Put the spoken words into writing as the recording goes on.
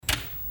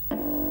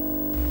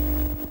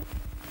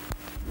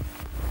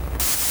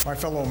My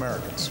fellow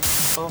Americans.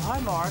 Oh, hi,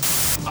 Mark.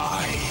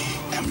 I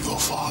am your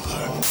father.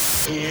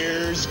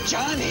 Here's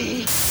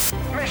Johnny.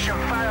 Mission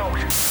failed.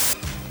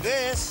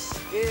 This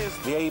is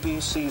the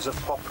ABCs of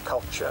pop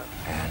culture.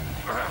 And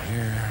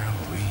here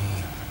we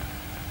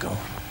go.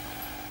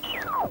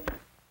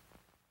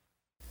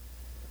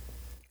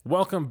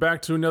 Welcome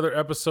back to another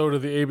episode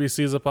of the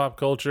ABCs of Pop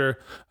Culture.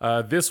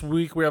 This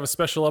week we have a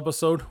special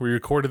episode. We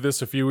recorded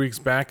this a few weeks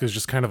back as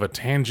just kind of a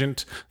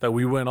tangent that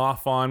we went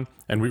off on,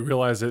 and we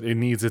realized that it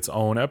needs its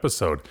own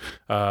episode.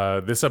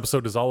 This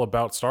episode is all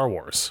about Star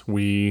Wars.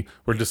 We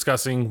were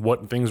discussing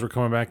what things were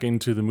coming back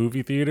into the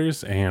movie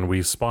theaters, and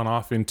we spun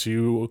off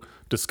into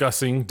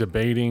discussing,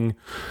 debating,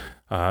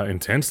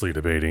 intensely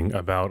debating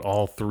about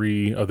all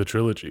three of the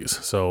trilogies.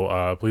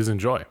 So please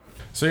enjoy.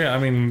 So yeah, I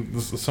mean,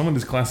 some of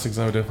these classics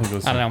I would definitely go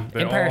see. I don't know.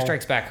 Empire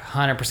Strikes Back,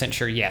 100%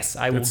 sure, yes.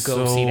 I will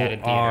go see that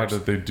in theaters. It's so odd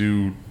that they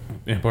do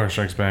Empire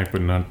Strikes Back,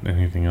 but not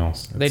anything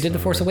else. They did The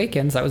Force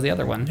Awakens. That was the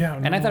other one. Yeah,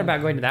 and I thought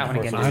about going to that one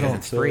again because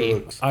it's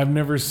free. I've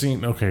never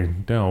seen... Okay,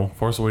 no.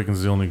 Force Awakens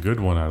is the only good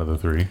one out of the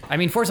three. I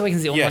mean, Force Awakens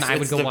is the only one I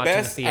would go watch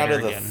in the theater out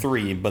of the again.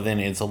 three, but then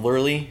it's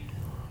literally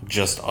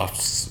just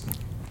us.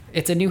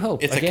 It's a New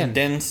Hope. It's again. A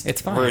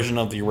condensed version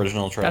of the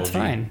original trilogy. That's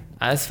fine.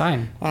 That's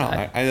fine. I don't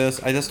know.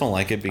 I just don't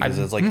like it because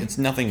it's like it's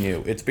nothing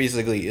new. It's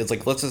basically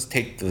like let's just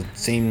take the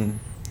same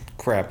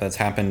crap that's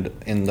happened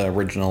in the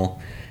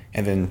original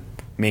and then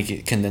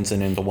condense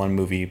it into one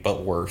movie,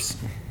 but worse.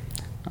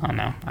 I don't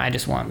know. I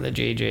just want the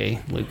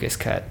J.J. Lucas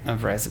cut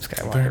of Rise of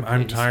Skywalker.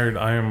 I'm tired.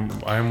 I am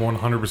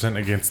 100%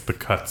 against the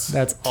cuts.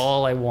 That's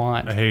all I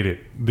want. I hate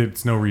it.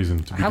 There's no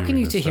reason to be How can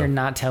you sit here and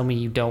not tell me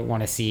you don't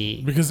want to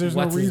see? Because there's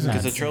no reason.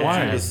 Because the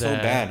trilogy is so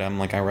bad. I'm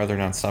like, I'd rather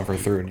not suffer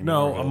through it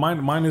anymore. No,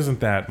 mine isn't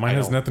that. Mine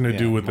has nothing to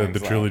do with the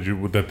trilogy.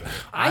 With that,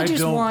 I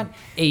just want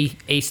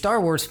a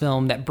Star Wars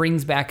film that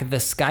brings back the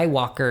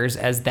Skywalkers,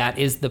 as that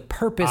is the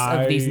purpose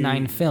of these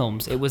 9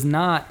 films. It was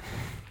not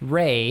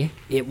Rey,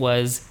 it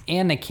was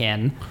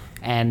Anakin,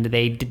 and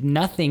they did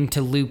nothing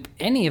to loop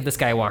any of the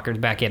Skywalkers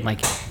back in,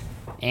 like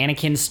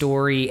Anakin's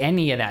story,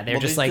 any of that. They're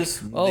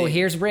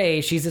here's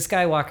Rey, she's a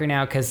Skywalker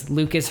now because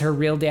Luke is her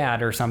real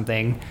dad or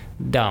something.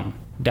 Dumb.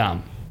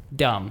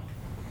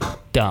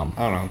 I don't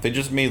know. They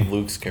just made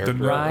Luke's character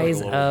the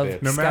rise of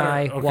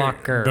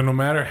Skywalker. No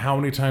matter how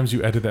many times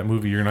you edit that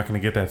movie, you're not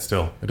going to get that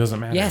still. It doesn't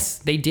matter. Yes,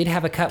 they did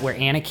have a cut where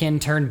Anakin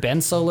turned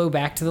Ben Solo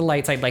back to the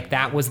light side. Like,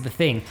 that was the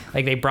thing.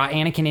 Like, they brought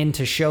Anakin in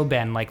to show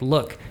Ben, like,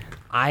 look,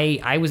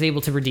 I was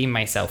able to redeem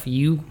myself.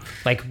 You,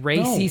 like,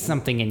 Rey sees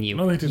something in you.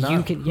 No, they did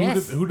not.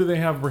 Yes. Who do they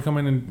have come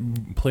in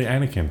and play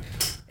Anakin?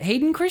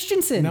 Hayden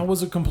Christensen. That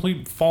was a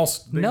complete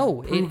false. They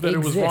proved that it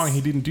was wrong. He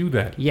didn't do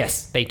that.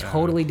 Yes, they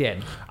totally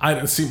did.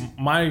 I see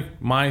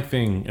my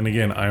thing, and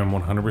again, I am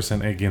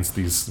 100% against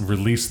these.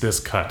 Release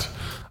this cut.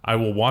 I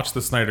will watch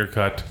the Snyder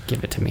cut.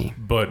 Give it to me.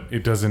 But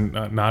it doesn't.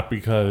 Not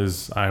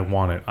because I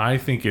want it. I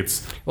think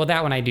it's. Well,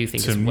 that one I do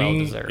think is well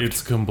deserved.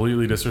 It's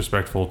completely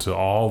disrespectful to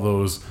all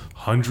those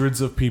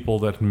hundreds of people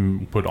that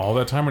put all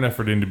that time and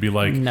effort in to be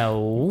like.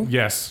 No.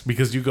 Yes,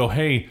 because you go,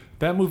 hey.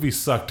 That movie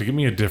sucked. Give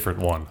me a different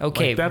one.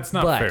 Okay, like, that's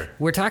not fair.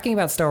 We're talking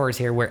about Star Wars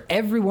here, where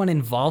everyone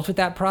involved with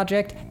that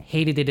project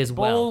hated it as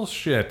well.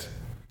 Bullshit.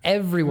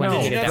 Everyone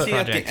hated that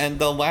project. At the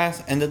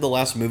end of the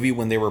last movie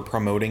when they were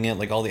promoting it,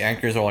 like all the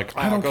actors are like,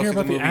 I don't care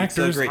about the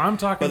actors. I'm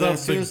talking about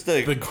as soon as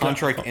the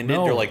contract ended,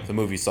 they're like, the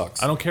movie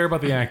sucks. I don't care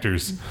about the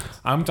actors.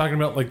 I'm talking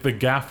about like the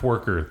gaff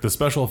worker, the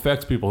special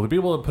effects people, the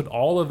people that put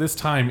all of this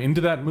time into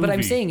that movie. But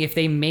I'm saying if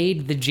they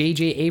made the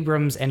J.J.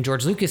 Abrams and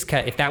George Lucas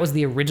cut, if that was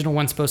the original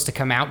one supposed to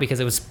come out because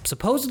it was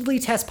supposedly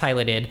test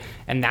piloted,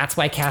 and that's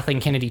why Kathleen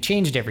Kennedy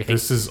changed everything.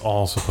 This is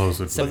all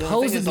supposedly.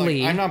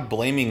 Supposedly, I'm not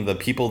blaming the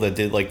people that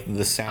did like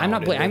the sound.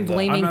 I'm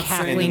blaming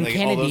Kathleen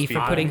Kennedy for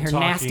putting her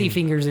nasty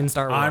fingers in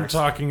Star Wars. I'm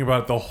talking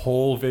about the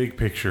whole vague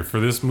picture. For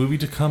this movie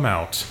to come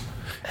out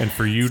and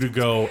for you to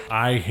go,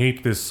 I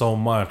hate this so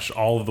much,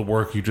 all of the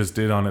work you just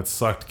did on it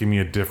sucked, give me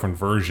a different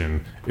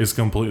version, is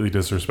completely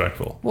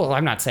disrespectful. Well,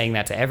 I'm not saying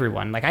that to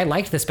everyone. Like, I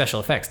liked the special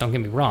effects, don't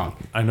get me wrong.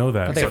 I know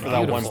that. Except for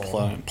that one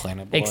planet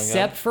blowing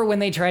Except up. for when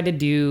they tried to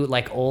do,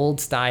 like,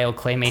 old-style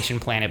claymation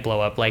planet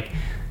blow-up. Like,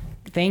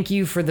 thank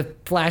you for the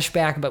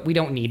flashback, but we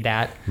don't need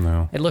that.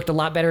 No. It looked a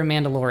lot better in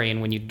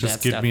Mandalorian when you did just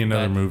that give stuff, me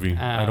another movie.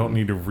 I don't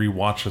need to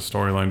rewatch a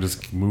storyline.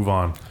 Just move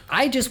on.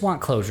 I just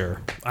want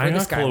closure for the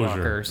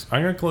Skywalkers.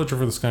 I got closure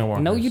for the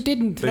Skywalkers. No, you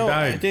didn't. They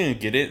died. I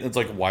didn't get it. It's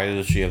like, why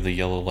does she have the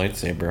yellow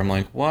lightsaber? I'm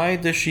like, why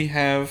does she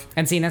have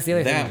and see, that's the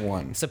other that thing.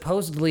 one?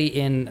 Supposedly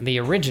in the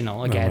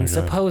original, again,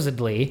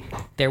 supposedly,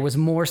 there was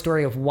more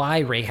story of why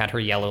Rey had her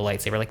yellow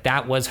lightsaber. Like,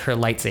 that was her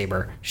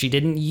lightsaber. She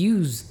didn't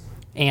use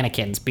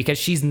Anakin's because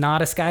she's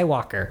not a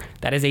Skywalker.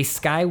 That is a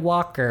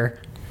Skywalker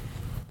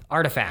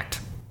artifact.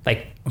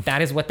 Like,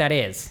 that is what that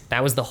is.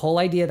 That was the whole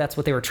idea. That's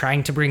what they were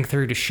trying to bring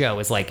through to show,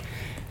 is like,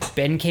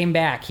 Ben came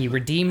back, he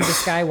redeemed the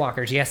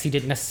Skywalkers. Yes, he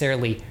didn't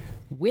necessarily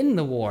win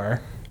the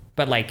war,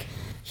 but like,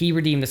 he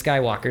redeemed the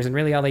Skywalkers, and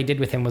really all they did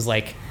with him was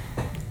like,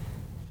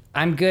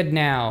 I'm good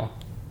now,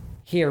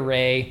 here,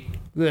 Rey,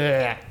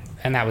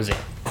 and that was it.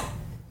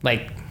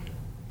 Like,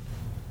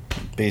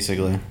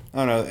 basically. I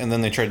don't know. And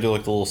then they try to do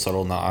like the little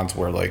subtle nods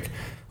where like,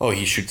 oh,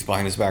 he shoots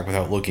behind his back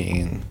without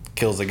looking and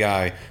kills the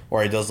guy,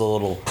 or he does a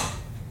little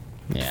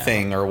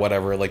thing or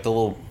whatever, like the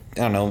little,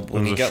 I don't know,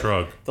 when he got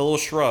shrug. The little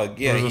shrug.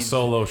 Yeah, There's a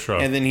solo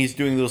shrug. And then he's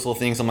doing those little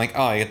things. I'm like,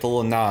 oh, I get the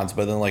little nods,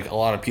 but then like a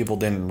lot of people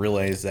didn't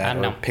realize that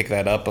or pick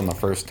that up on the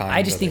first time.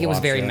 I just think it was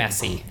very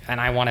messy,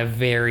 and I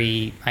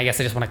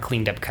just want a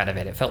cleaned up cut of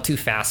it. It felt too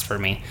fast for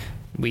me.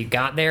 We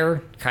got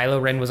there.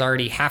 Kylo Ren was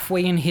already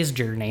halfway in his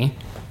journey.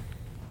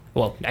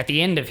 Well, at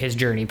the end of his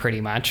journey,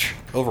 pretty much.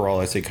 Overall,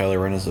 I say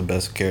Kylo Ren is the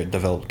best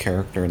developed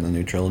character in the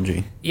new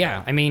trilogy.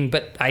 Yeah, I mean,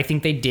 but I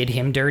think they did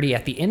him dirty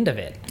at the end of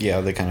it.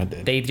 Yeah, they kind of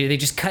did. They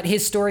just cut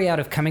his story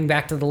out of coming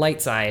back to the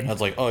light side.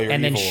 That's like, oh, you're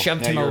and evil. Then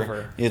shoved him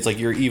over. It's like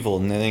you're evil,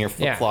 and then you're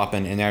flip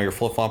flopping, and now you're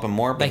flip flopping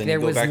more. But like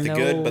then you go back to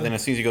good. But then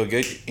as soon as you go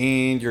good,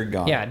 and you're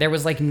gone. Yeah, there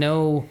was like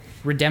no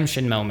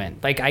redemption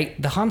moment. Like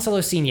the Han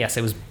Solo scene, yes,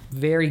 it was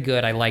very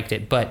good. I liked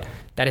it, but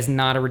that is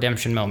not a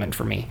redemption moment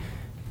for me.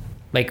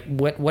 Like,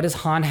 what does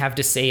Han have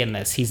to say in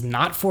this? He's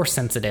not force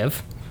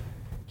sensitive.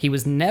 He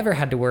was never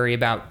had to worry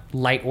about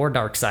light or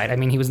dark side. I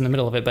mean, he was in the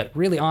middle of it, but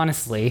really,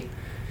 honestly,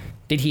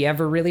 did he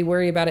ever really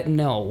worry about it?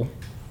 No,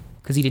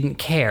 because he didn't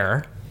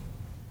care.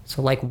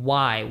 So, like,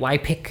 why? Why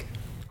pick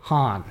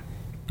Han?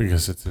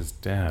 Because it's his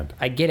dad.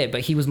 I get it,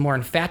 but he was more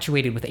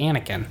infatuated with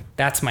Anakin.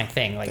 That's my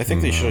thing. Like, I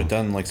think they should have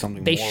done like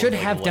something. They more should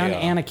like have Leia. done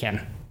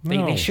Anakin.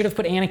 They should have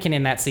put Anakin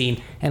in that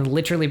scene and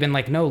literally been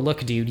like, no,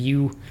 look, dude,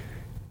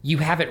 you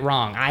have it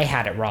wrong. I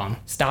had it wrong.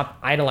 Stop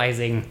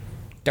idolizing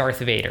Darth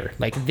Vader.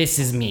 Like, this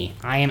is me.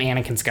 I am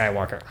Anakin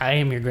Skywalker. I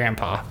am your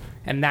grandpa.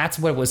 And that's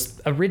what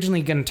was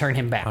originally going to turn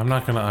him back. I'm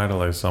not going to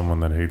idolize someone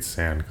that hates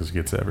sand because he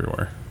gets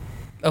everywhere.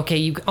 Okay,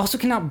 you also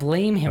cannot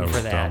blame him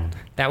for that. Dumb.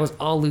 That was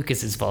all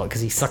Lucas's fault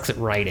because he sucks at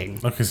writing.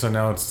 Okay, so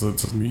now it's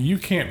you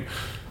can't.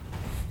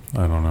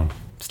 I don't know.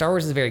 Star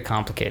Wars is very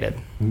complicated.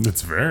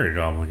 It's very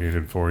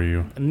complicated for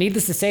you.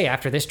 Needless to say,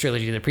 after this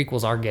trilogy, the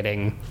prequels are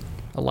getting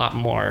a lot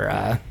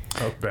more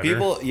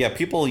better.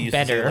 People used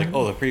to say like,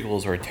 oh, the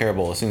prequels were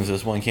terrible. As soon as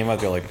this one came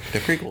out, they're like, the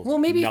prequels. Well,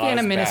 maybe not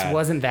Phantom as Menace bad.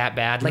 wasn't that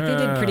bad. Like, they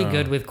did pretty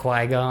good with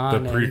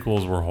Qui-Gon. The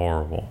prequels were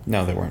horrible.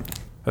 No, they weren't.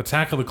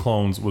 Attack of the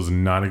Clones was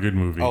not a good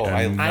movie. Oh,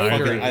 and I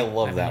agree. I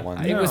love that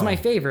one. It was my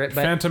favorite,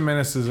 but Phantom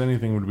Menace is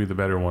anything would be the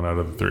better one out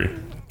of the three.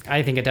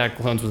 I think Attack of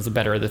the Clones was the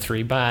better of the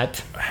three,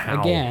 but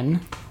How?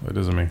 again, It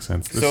doesn't make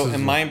sense. So,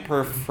 in my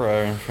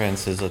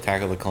preference is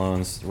Attack of the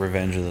Clones,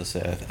 Revenge of the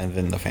Sith, and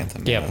then the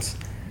Phantom Menace.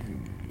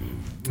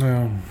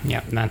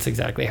 Yeah, that's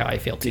exactly how I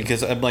feel too.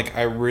 Because I'm like,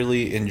 I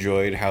really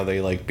enjoyed how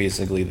they like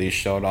basically they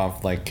showed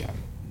off like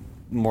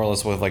more or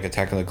less with like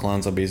Attack of the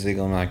Clones. So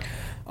basically, I'm like,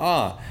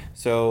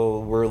 so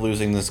we're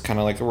losing this kind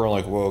of like we're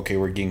like, well, okay,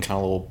 we're getting kind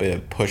of a little bit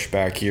of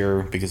pushback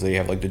here because they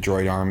have like the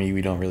droid army.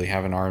 We don't really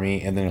have an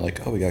army, and then they're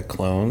like, oh, we got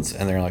clones,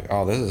 and they're like,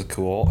 oh, this is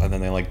cool, and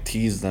then they like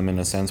tease them in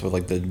a sense with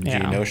like the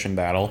Geonosian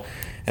battle.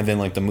 And then,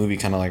 like, the movie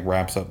kind of, like,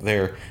 wraps up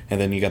there. And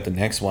then you got the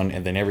next one,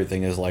 and then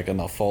everything is, like,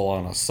 in a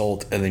full-on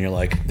assault. And then you're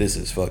like, this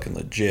is fucking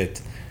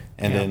legit.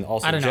 And then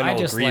also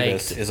General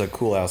Grievous is a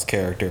cool-ass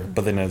character.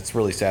 But then it's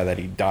really sad that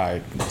he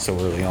died so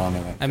early on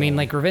in it. I mean,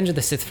 like, Revenge of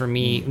the Sith for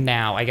me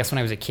now, I guess when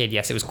I was a kid,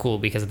 yes, it was cool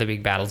because of the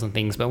big battles and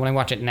things. But when I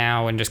watch it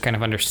now and just kind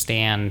of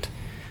understand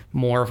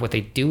more of what they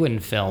do in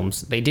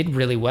films, they did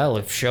really well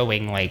of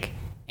showing, like,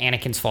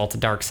 Anakin's fall to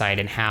dark side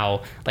and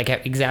how, like,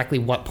 at exactly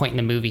what point in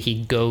the movie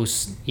he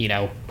goes, you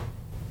know,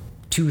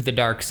 to the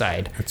dark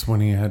side. It's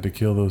when he had to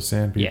kill those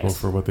sand people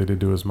for what they did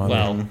to his mother.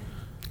 Well,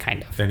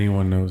 kind of.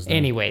 Anyone knows that.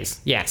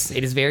 Anyways, yes,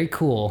 it is very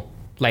cool.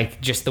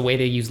 Like, just the way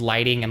they use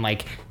lighting and,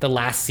 like, the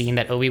last scene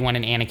that Obi-Wan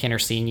and Anakin are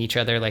seeing each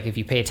other. Like, if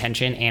you pay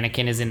attention,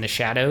 Anakin is in the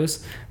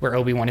shadows where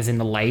Obi-Wan is in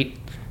the light.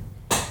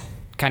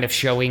 Kind of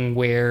showing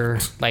where,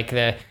 like,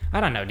 the...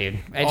 I don't know, dude.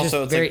 It's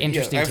also, just very like,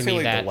 interesting to me. I feel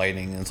like that the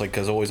lighting, it's like,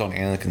 because always on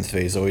Anakin's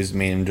face, always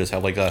made him just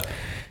have, like, a...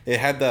 It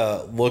had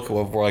the look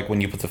of, like, when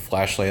you put the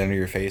flashlight under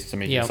your face to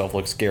make yourself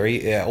look scary.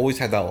 It always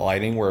had that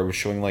lighting where it was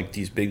showing, like,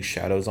 these big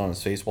shadows on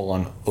his face. While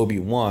on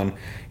Obi-Wan,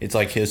 it's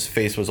like his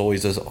face was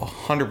always just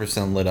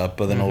 100% lit up.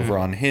 But then over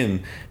on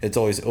him, it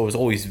was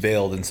always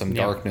veiled in some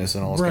darkness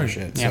and all this kind of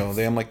shit. So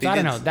I'm like... I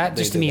don't know. That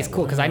just to me is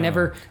cool, because I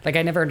never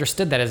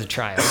understood that as a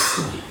child.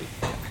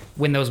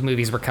 When those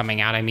movies were coming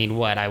out, I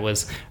mean, I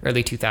was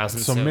early 2000s.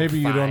 So maybe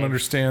you don't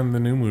understand the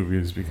new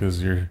movies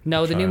because you're...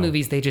 No, the new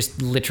movies, they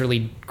just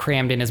literally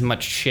crammed in as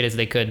much shit as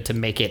they could to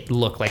make it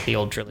look like the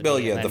old trilogy. Well,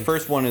 yeah, the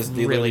first one is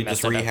they really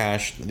just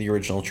rehashed the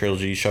original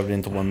trilogy, shoved it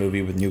into one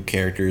movie with new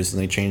characters,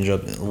 and they changed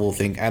up a little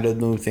thing,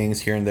 added new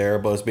things here and there,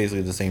 but it's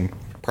basically the same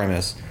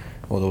premise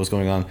of what was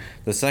going on.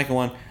 The second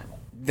one,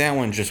 that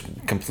one just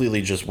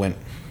completely just went...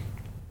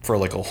 for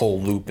like a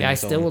whole loop. Yeah, I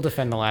still will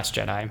defend The Last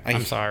Jedi.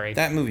 I'm sorry.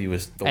 That movie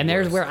was the worst. And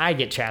there's where I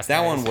get chastised.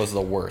 That one was the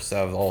worst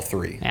out of all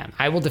three. Yeah,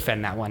 I will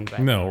defend that one.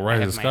 But no,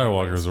 Rise of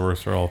Skywalker is the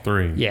worst for all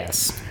three.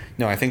 Yes.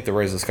 No, I think the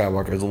Rise of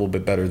Skywalker is a little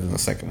bit better than the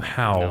second one.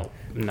 How?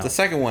 No. The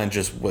second one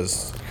just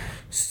was...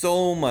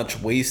 so much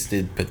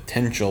wasted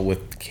potential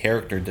with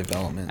character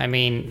development. I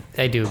mean,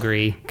 I do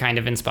agree, kind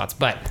of in spots,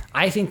 but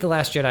I think The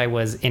Last Jedi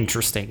was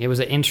interesting. It was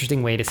an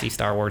interesting way to see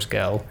Star Wars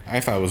go. I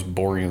thought it was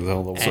boring as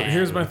hell. So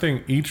here's my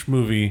thing. Each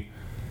movie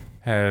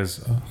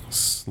has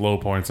low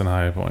points and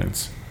high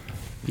points.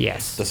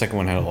 Yes. The second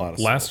one had a lot of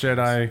Last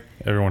Jedi,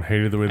 everyone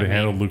hated the way they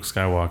handled Luke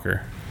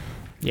Skywalker.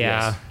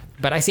 Yeah. Yes.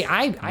 But I see,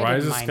 I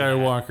Rise didn't of mind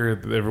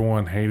Skywalker,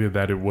 everyone hated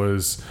that it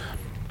was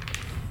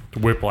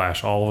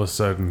whiplash. All of a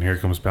sudden, here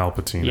comes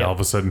Palpatine. Yep. All of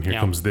a sudden, here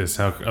Yep. comes this.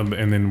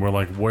 And then we're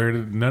like, where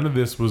did none of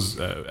this was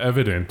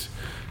evident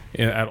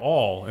at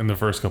all in the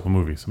first couple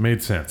movies? It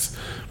made sense.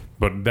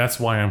 But that's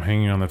why I'm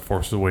hanging on that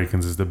Force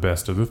Awakens is the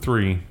best of the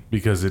three,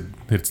 because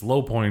its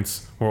low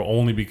points were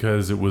only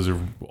because it was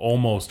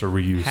almost a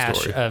reused that.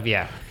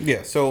 story.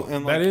 Yeah, so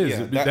and like,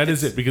 That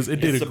is it, because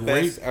it did it's a the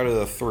great best out of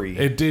the three.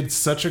 It did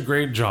such a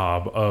great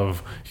job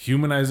of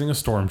humanizing a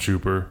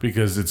stormtrooper,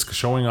 because it's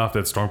showing off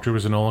that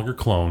stormtroopers are no longer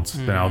clones.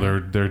 Now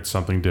they're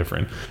something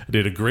different. It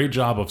did a great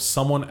job of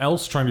someone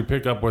else trying to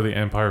pick up where the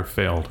Empire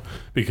failed,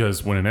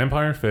 because when an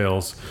Empire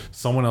fails,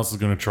 someone else is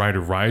going to try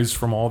to rise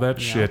from all that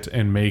shit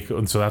and make.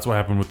 And so that's what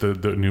happened with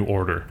the New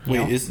Order.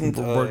 Wait, isn't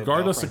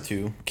regardless Battlefront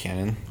 2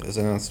 canon?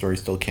 Isn't that story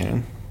still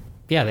canon?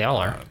 Yeah, they all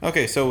are.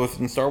 Okay, so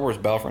in Star Wars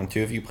Battlefront 2,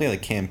 if you play the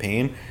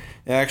campaign,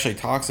 it actually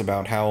talks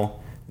about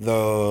how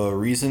the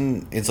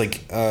reason it's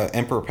like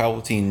Emperor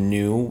Palpatine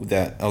knew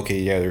that, okay,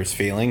 yeah, there's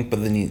failing,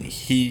 but then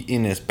he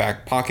in his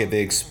back pocket,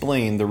 they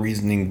explained the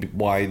reasoning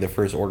why the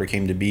First Order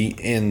came to be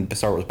in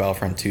Star Wars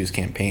Battlefront 2's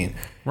campaign.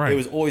 Right. It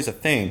was always a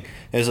thing.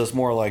 It's just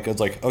more like, it's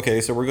like, okay,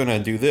 so we're going to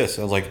do this.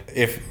 I was like,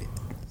 if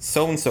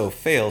so-and-so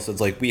fails,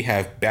 it's like we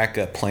have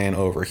backup plan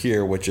over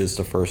here, which is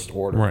the First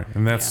Order. Right,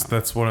 and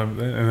that's what I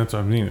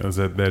mean is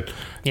that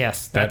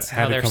yes, that's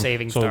how they're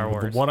saving Star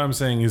Wars. What I'm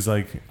saying is,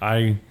 like,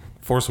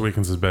 Force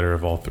Awakens is better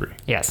of all three.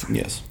 Yes.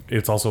 Yes.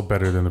 It's also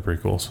better than the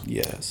prequels.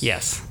 Yes.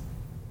 Yes.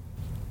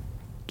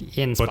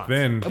 In spots. But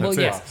then well,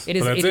 yes, it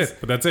is. But that's it.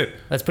 But that's it.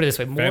 Let's put it this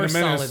way: more Phantom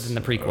solid Menace, than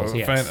the prequels.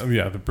 Yes.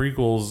 The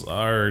prequels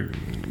are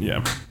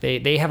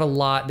They have a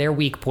lot. Their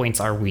weak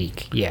points are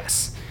weak.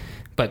 Yes,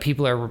 but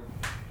people are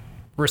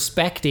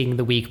respecting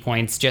the weak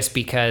points just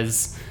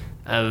because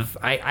of.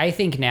 I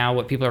think now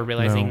what people are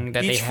realizing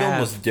that Each they film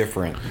have. was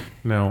different.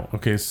 No.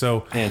 Okay,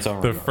 so And it's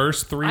all the right.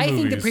 first three I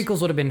movies. think the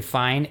prequels would have been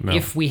fine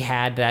if we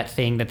had that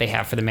thing that they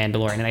have for the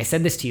Mandalorian. And I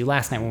said this to you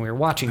last night when we were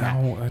watching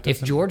that that. If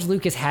doesn't- George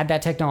Lucas had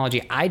that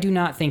technology, I do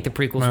not think the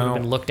prequels would have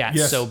been looked at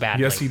so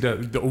badly. Yes, he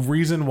does. The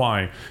reason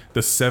why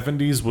the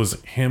 70s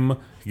was him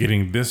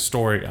getting this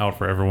story out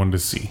for everyone to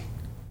see.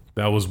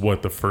 That was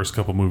what the first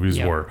couple movies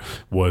were.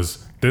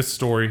 Was this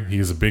story? He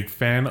is a big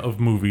fan of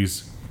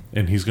movies,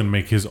 and he's going to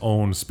make his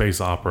own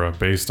space opera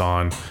based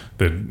on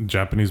the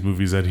Japanese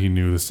movies that he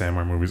knew, the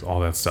samurai movies,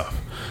 all that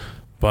stuff.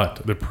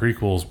 But the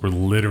prequels were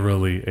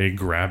literally a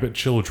grab at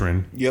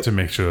children to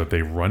make sure that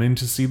they run in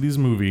to see these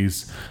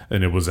movies,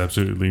 and it was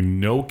absolutely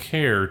no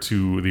care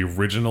to the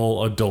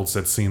original adults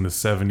that seen the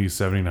 70s,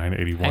 79,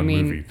 81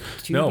 movie.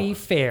 To be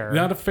fair.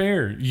 Not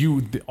fair.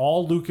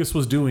 All Lucas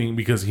was doing,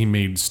 because he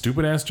made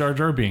stupid ass Jar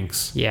Jar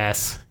Binks.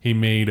 Yes. He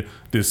made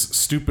this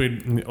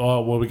stupid,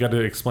 we got to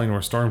explain where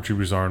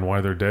stormtroopers are and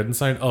why they're dead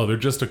inside. Oh, they're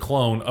just a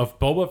clone of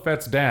Boba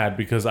Fett's dad,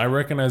 because I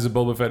recognize that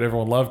Boba Fett,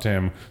 everyone loved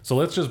him. So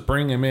let's just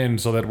bring him in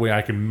so that way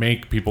I can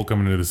make people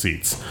come into the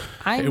seats.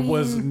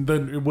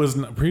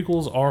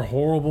 Prequels are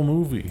horrible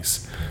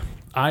movies.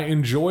 I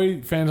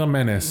enjoy Phantom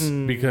Menace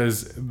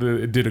because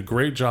it did a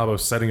great job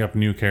of setting up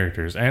new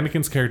characters.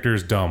 Anakin's character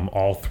is dumb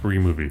all three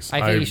movies.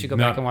 I think you should go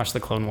back and watch the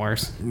Clone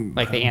Wars,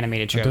 like the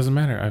animated show. It doesn't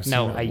matter.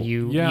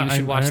 You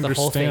should watch the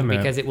whole thing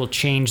because it will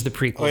change the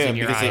prequels in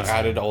your eyes. Because they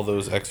added all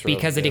those extra.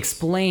 Because it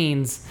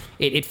explains,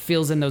 it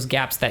fills in those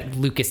gaps that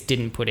Lucas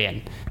didn't put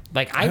in.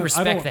 Like, I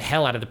respect the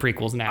hell out of the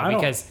prequels now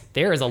because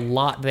there is a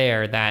lot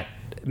there that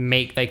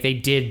they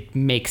did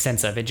make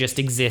sense of. It just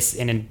exists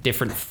in a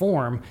different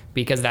form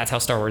because that's how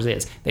Star Wars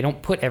is. They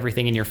don't put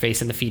everything in your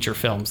face in the feature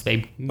films.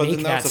 They make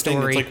that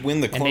story. It's like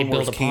when the Clone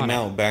Wars came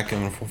out back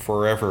in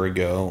forever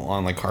ago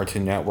on like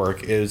Cartoon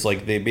Network, it was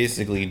like they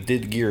basically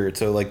did gear it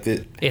so like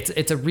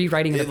it's a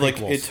rewriting of the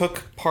prequels. Like it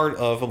took part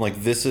of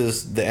like this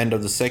is the end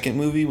of the second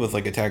movie with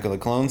like Attack of the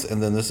Clones,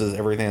 and then this is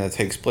everything that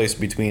takes place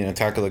between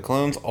Attack of the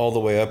Clones all the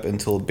way up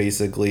until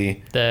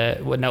basically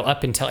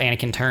up until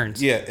Anakin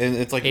turns. Yeah, and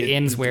it's like it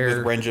ends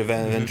where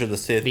Revenge of the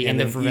Sith, the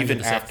end of Revenge even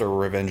of the Sith. after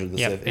Revenge of the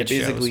Sith.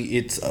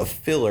 It's a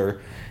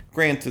filler.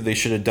 Granted, they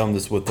should have done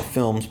this with the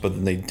films, but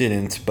then they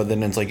didn't. But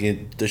then it's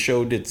like the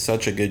show did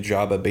such a good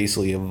job of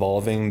basically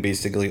evolving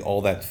basically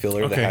all that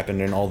filler that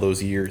happened in all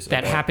those years.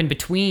 That happened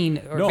between,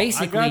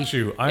 basically, I got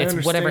you.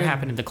 It's whatever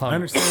happened in the Clone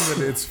Wars. I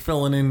understand that it's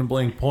filling in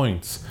blank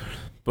points,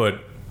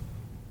 but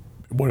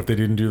What if they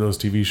didn't do those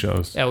TV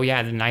shows? Oh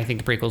yeah, then I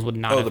think the prequels would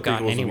not Oh, have the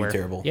gotten prequels would be anywhere.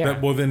 terrible. Yeah.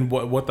 Well, then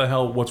what the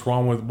hell? What's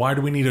wrong with? Why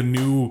do we need a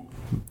new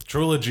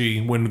trilogy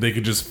when they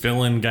could just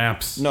fill in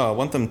gaps? No, I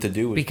want them to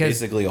do Because-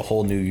 basically a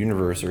whole new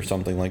universe or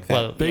something like that.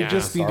 Well, They yeah.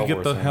 just need to Star get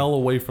Wars the thing. hell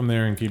away from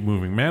there and keep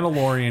moving.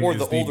 Mandalorian Or is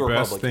the the Old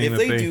best Republic. thing If that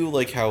they do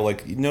like how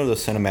like the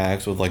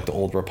cinematics with like the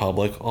Old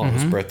Republic, all Mm-hmm.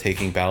 those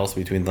breathtaking battles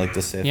between like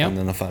the Sith Yep. and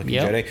then the fucking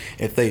Yep. Jedi.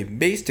 If they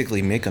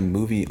basically make a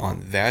movie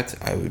on that,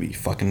 I would be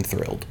fucking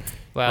thrilled.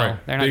 Well, Right.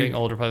 they're not They- doing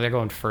Old Republic. They're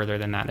going further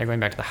than that. They're going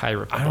back to the High I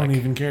Republic. don't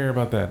even care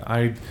about that.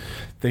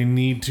 They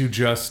need to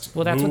just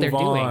Well, that's what they're move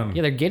doing. on.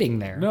 Yeah, they're getting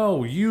there.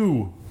 No,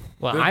 you.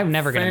 Well, The I'm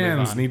never going to move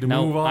on. fans need to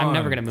No, move on. I'm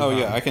never going to move Oh on.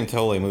 yeah, I can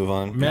totally move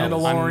on.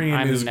 Mandalorian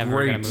I'm is never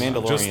great. gonna move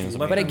on. Just Mandalorian is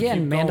let But them again,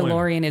 keep going.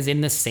 Mandalorian is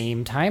in the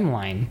same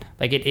timeline.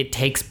 Like it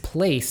takes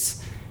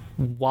place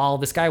while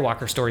the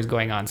Skywalker story is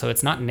going on, so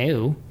it's not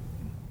new.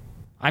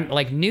 I'm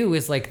like new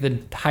is like the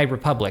High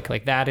Republic.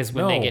 Like that is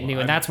when they No, get new,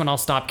 and that's when I'll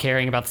stop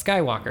caring about the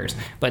Skywalkers.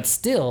 But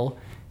still,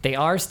 they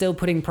are still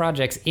putting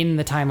projects in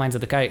the timelines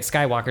of the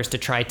Skywalkers to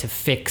try to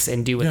fix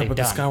and do what Yeah, they've but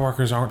done. the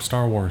Skywalkers aren't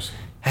Star Wars.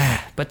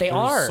 But they There's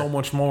are. so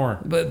much more.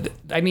 But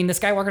I mean, the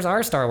Skywalkers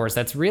are Star Wars.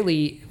 That's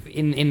really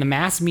in the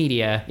mass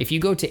media. If you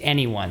go to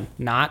anyone,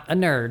 not a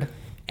nerd,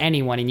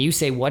 anyone, and you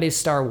say, "What is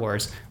Star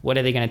Wars?" What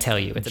are they going to tell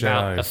you? It's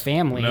about a Jedis.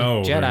 family,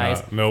 No, they're Jedi's.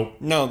 not. Nope.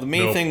 No, the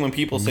main Nope. thing when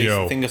people say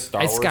Yo. think of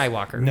Star It's Wars,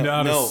 Skywalker.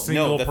 Not a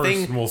single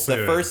person will say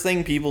the that. first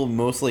thing people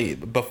mostly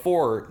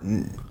before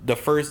the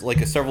first like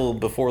several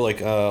before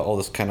like all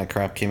this kind of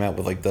crap came out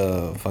with like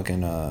the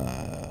fucking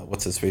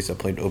what's his face that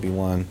played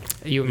Obi-Wan,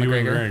 Ewan Ewan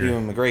McGregor. McGregor.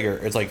 Ewan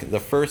McGregor. It's like the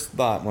first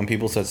thought when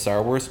people said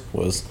Star Wars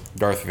was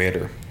Darth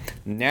Vader.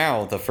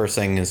 Now the first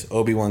thing is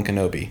Obi-Wan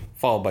Kenobi,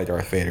 followed by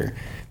Darth Vader.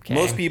 Okay.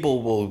 Most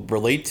people will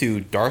relate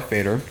to Darth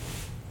Vader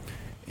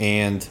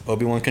and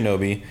Obi-Wan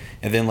Kenobi,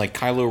 and then like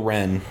Kylo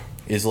Ren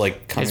is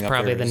like coming Is up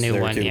probably there, the new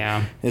there one, too.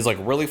 yeah. It's like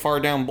really far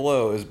down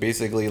below is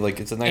basically like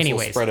it's a nice Anyways.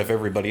 little spread of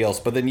everybody else.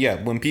 But then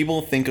yeah, when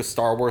people think of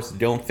Star Wars, they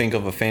don't think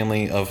of a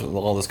family of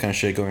all this kind of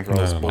shit going through all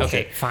this No. bullshit.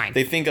 Okay, fine.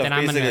 They think of Then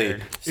I'm a basically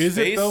nerd. Is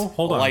it space, though?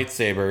 Hold on.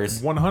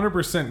 lightsabers.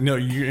 100%. No,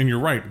 and you're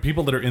right.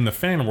 People that are in the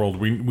fan world,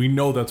 we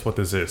know that's what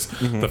this is.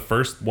 Mm-hmm. The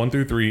first 1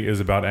 through 3 is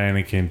about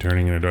Anakin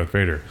turning into Darth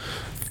Vader.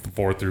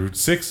 4 through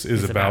 6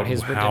 is about about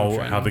his how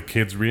redemption. the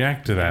kids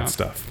react to that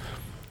stuff.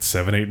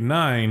 7, 8, and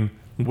 9.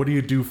 What do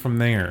you do from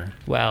there?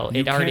 Well,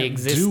 You it already can't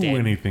existed. do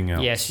anything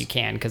else. Yes, you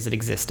can because it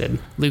existed.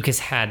 Lucas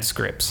had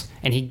scripts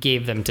and he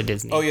gave them to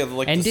Disney. Oh, yeah,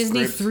 like and the Disney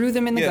scripts. threw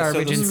them in the Yeah, so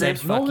garbage the and said,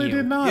 scripts- "Fuck No, they you."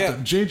 did not. Yeah.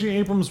 J.J.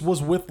 Abrams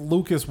was with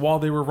Lucas while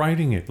they were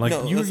writing it. Like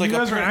No, you it's like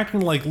guys are apparent-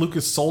 acting like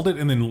Lucas sold it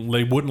and then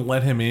they wouldn't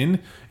let him in,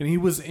 and he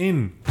was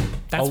in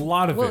That's- a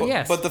lot of well, it.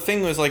 yes. But the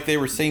thing was, like they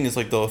were saying, is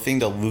like the thing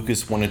that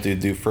Lucas wanted to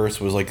do first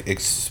was like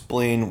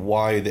explain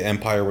why the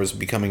Empire was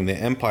becoming the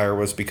Empire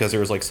was because there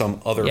was like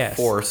some other Yes.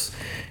 force,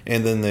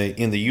 and then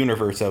in the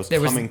universe that was there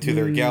was coming to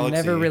their galaxy.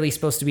 never really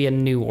supposed to be a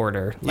new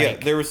order. Yeah,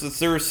 Like, there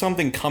was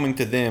something coming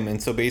to them,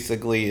 and so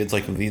basically it's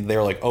like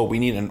they're like, oh, we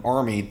need an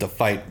army to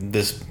fight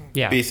this.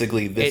 Yeah.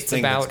 Basically, this It's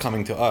thing that's about-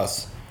 coming to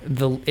us.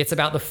 it's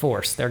about the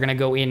Force. They're gonna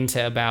go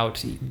into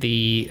about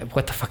the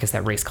what the fuck is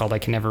that race called? I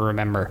can never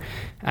remember.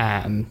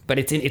 But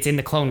it's in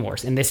the Clone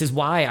Wars, and this is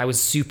why I was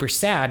super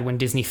sad when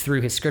Disney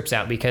threw his scripts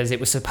out because it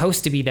was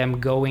supposed to be them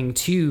going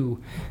to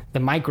the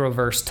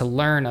microverse to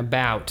learn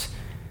about,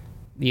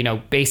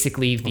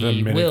 basically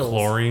the wills.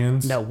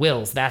 midichlorians? No,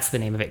 wills. That's the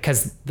name of it.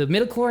 Because the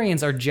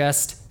midichlorians are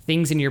just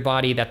things in your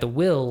body that the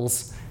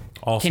wills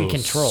Also can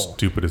control.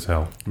 stupid as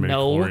hell.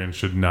 No. Midichlorian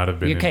should not have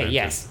been Okay, invented.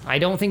 yes. I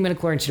don't think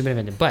midichlorian should have been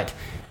invented, but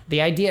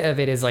the idea of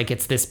it is like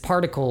it's this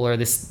particle or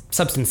this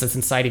substance that's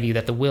inside of you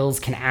that the wills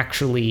can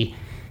actually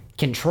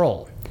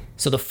control.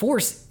 So the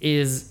Force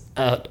is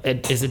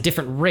a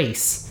different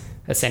race,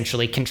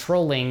 essentially,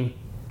 controlling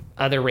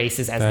other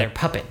races as their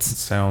puppets.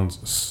 Sounds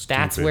stupid.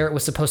 That's where it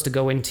was supposed to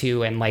go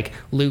into, and like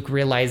Luke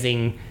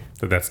realizing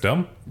That's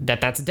dumb?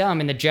 that's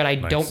dumb and the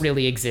Jedi Nice. don't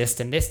really exist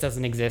and this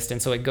doesn't exist,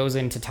 and so it goes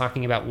into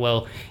talking about,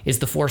 well, is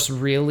the Force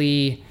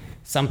really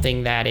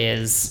something that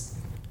is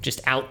just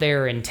out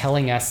there and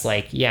telling us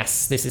like,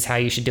 yes, this is how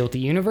you should deal with the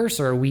universe,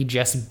 or are we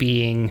just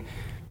being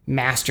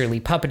masterly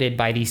puppeted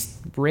by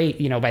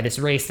by this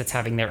race that's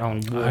having their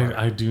own war?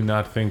 I do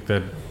not think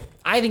that...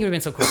 I think it would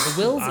have been so cool. The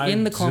Wills I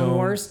in the Clone don't-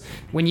 Wars,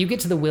 when you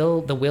get to the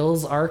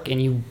Wills arc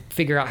and you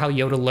figure out how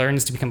Yoda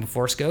learns to become a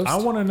Force ghost, I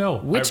want to know.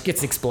 which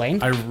gets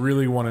explained. I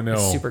really want to know.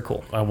 super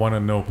cool. I want to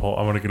know.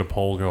 I want to get a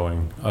poll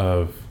going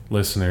of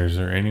listeners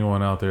or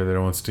anyone out there that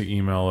wants to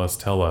email us.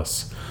 Tell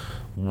us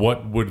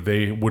what would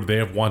they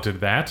have wanted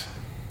that?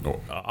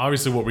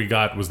 Obviously, what we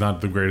got was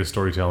not the greatest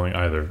storytelling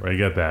either. I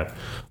get that,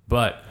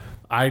 but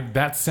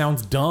that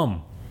sounds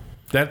dumb.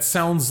 That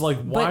sounds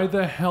like why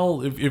the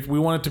hell if we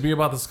want it to be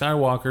about the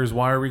Skywalkers,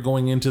 why are we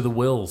going into the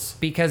Wills?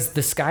 Because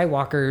the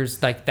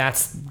Skywalkers, like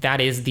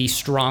that is the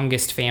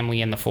strongest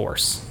family in the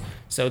Force.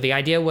 So the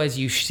idea was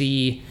you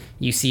see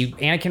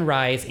Anakin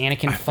rise,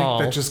 Anakin fall. I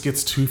think that just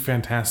gets too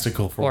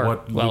fantastical for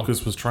what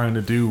Lucas was trying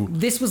to do.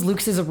 This was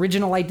Lucas's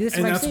original idea.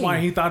 That's why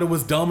he thought it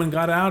was dumb and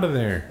got out of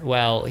there.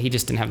 Well, he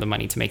just didn't have the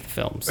money to make the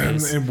films.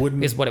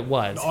 Is what it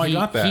was. Oh, I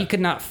got that. He could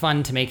not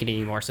fund to make it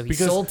anymore, so he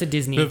Because sold to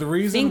Disney, the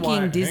reason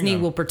thinking why, Disney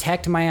will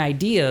protect my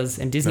ideas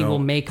and Disney will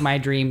make my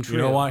dream true.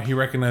 You know what? He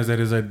recognized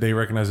that they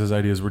recognized his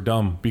ideas were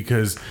dumb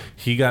because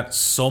he got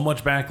so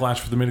much backlash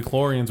for the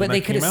midichlorians. But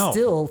they could have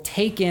still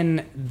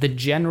taken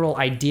the general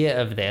idea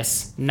of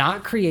this,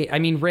 not create. I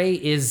mean, Rey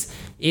is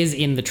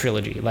in the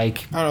trilogy.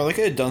 Like, I don't know, they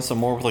could have done some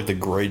more with like the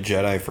Grey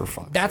Jedi for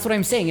fun. That's what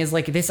I'm saying. Is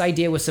like this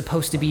idea was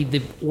supposed to be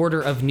the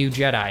Order of New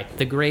Jedi,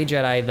 the Grey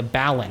Jedi, the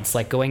balance,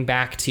 like going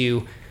back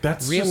to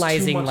realizing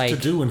just too much to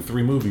do in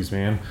 3 movies,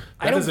 man.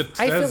 I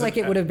feel like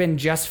it would have been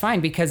just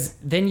fine because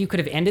then you could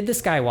have ended the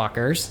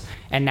Skywalkers,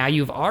 and now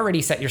you've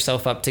already set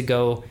yourself up to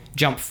go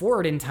jump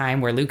forward in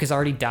time where Luke has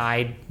already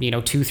died,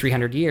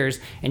 200-300 years,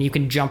 and you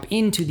can jump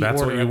into the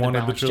That's Order what you of the wanted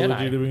the Balanced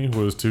trilogy Jedi. to be?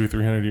 Was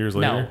 200-300 years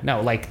later?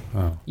 No,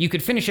 you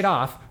could finish it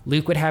off.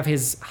 Luke would have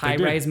his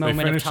high-rise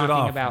moment of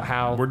talking about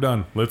how we're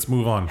done. Let's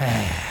move on.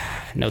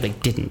 No, they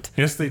didn't.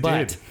 Yes, they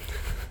did.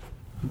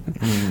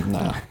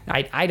 No.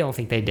 I don't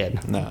think they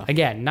did. No.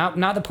 Again,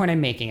 not the point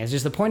I'm making. It's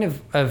just the point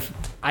of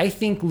I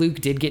think Luke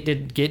did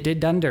get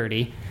done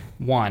dirty.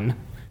 1,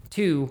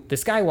 2, the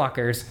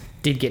Skywalkers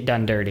did get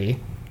done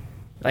dirty.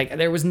 Like,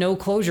 there was no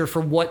closure for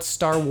what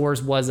Star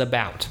Wars was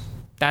about.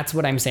 That's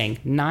what I'm saying.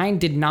 9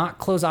 did not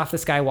close off the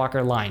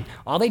Skywalker line.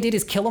 All they did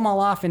is kill them all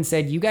off and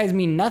said, you guys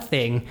mean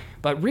nothing,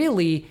 but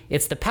really,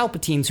 it's the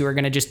Palpatines who are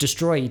going to just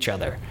destroy each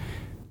other.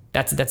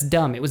 That's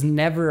dumb. It was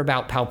never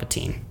about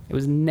Palpatine. It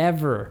was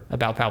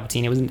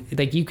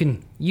like you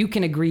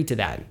can agree to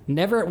that.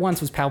 Never at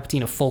once was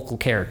Palpatine a focal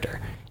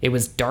character. It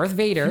was Darth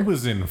Vader. He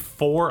was in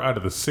 4 out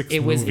of the 6 movies.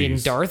 It was in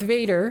Darth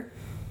Vader.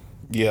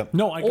 Yep.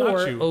 No, I got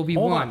or you.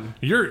 Obi-Wan.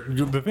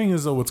 The thing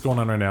is, though, what's going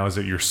on right now is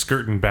that you're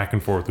skirting back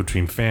and forth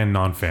between fan,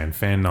 non-fan.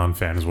 Fan,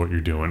 non-fan is what you're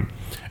doing.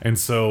 And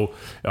so,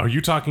 are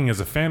you talking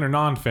as a fan or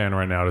non-fan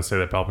right now to say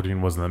that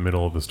Palpatine was in the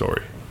middle of the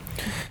story?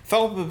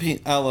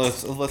 Palpatine.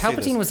 Let's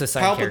Palpatine was a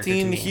side character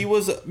to me. He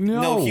was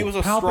he was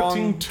a Palpatine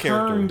strong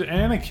turned character.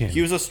 Anakin.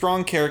 He was a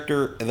strong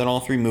character in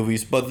all 3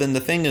 movies. But then the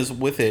thing is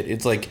with it,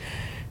 it's like,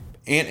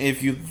 and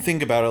if you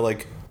think about it,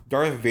 like,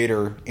 Darth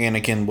Vader,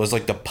 Anakin, was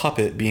like the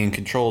puppet being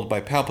controlled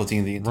by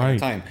Palpatine the entire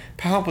time.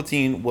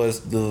 Palpatine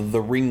was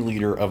the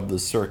ringleader of the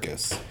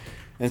circus.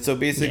 And so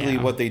basically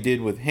what they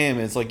did with him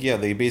is like,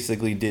 they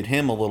basically did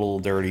him a little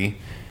dirty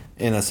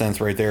in a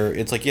sense right there.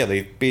 It's like,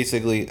 they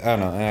basically, I don't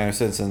know, and I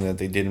said something that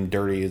they did him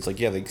dirty. It's like,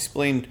 they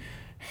explained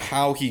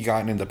how he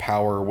got into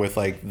power with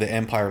like the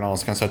Empire and all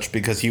this kind of such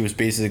because he was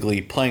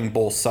basically playing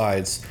both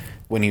sides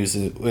when he was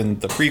in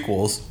the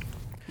prequels.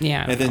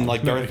 Yeah. And then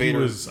like Darth Vader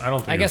I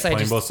don't think he was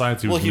playing both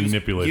sides. He was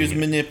manipulating. He was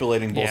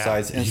manipulating both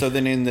sides. And so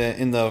then in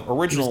the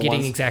original he was getting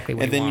ones, exactly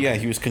what and he then wanted.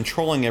 he was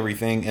controlling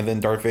everything. And then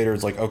Darth Vader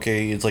is like,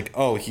 okay, it's like,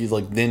 oh, he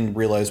like then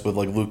realized with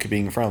like Luke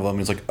being in front of him,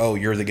 it's like, oh,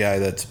 you're the guy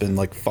that's been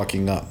like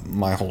fucking up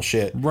my whole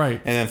shit,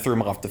 right? And then threw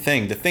him off the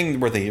thing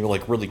where they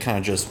like really kind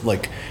of just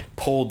like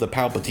pulled the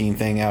Palpatine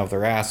thing out of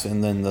their ass.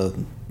 And then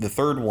the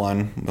third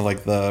one,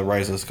 like the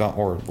Rise of Scott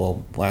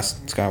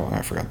Last Skywalker,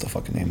 I forgot the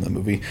fucking name of the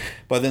movie,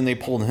 but then they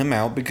pulled him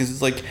out because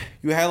it's like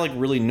you had like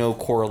really no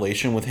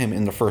correlation with him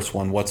in the first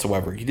one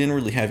whatsoever. You didn't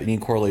really have any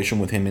correlation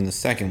with him in the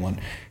second one,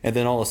 and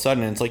then all of a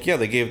sudden it's like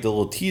they gave the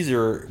little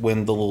teaser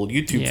when the little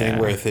YouTube thing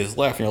where his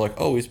left, and you're like,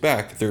 oh, he's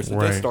back. There's the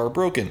Death Star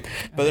broken,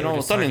 but then all of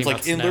a sudden it's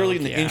like literally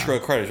in the intro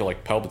credits, you're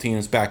like, Palpatine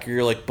is back.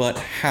 You're like, but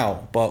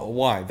how? But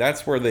why?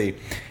 That's where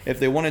if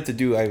they wanted to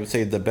do, I would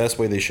say the best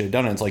way they should have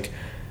done it. It's like,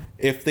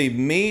 if they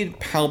made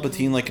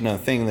Palpatine like another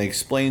thing, they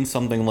explained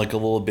something like a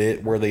little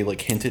bit where they like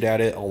hinted at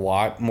it a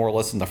lot more or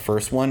less in the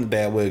first one,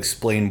 that would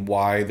explain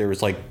why there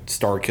was like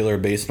Star Killer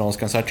base and all this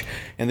kind of such,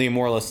 and they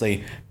more or less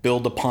they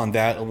build upon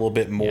that a little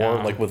bit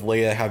more, like with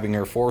Leia having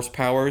her Force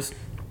powers.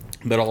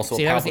 But also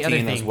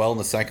Palpatine as well in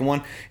the second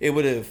one, it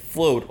would have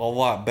flowed a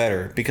lot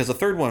better because the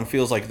third one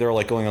feels like they're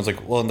like going. I was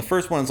like, well, in the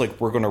first one, it's like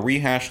we're going to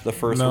rehash the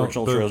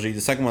original trilogy. The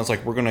second one's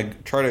like we're going to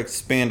try to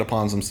expand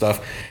upon some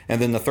stuff,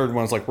 and then the third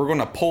one's like we're going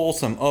to pull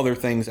some other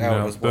things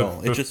out as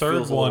well. The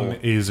third one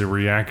is a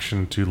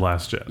reaction to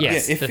Last Jedi.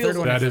 Yes, it feels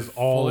one that is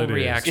all it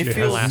is. It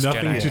has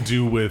nothing to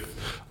do with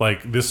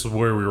like this is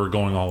where we were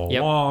going all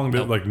along.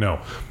 Like no.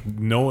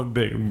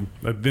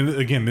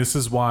 Again, this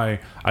is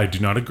why I do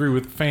not agree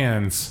with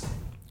fans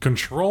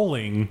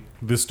controlling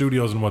the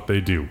studios and what they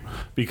do,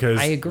 because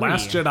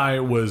Last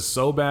Jedi was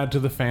so bad to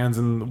the fans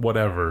and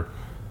whatever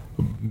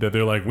that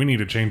they're like, we need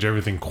to change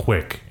everything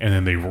quick, and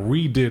then they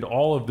redid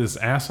all of this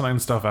asinine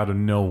stuff out of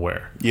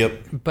nowhere.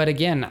 Yep. But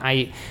again,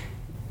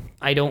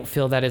 I don't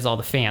feel that is all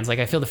the fans. Like,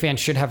 I feel the fans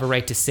should have a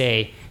right to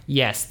say,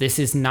 yes, this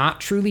is not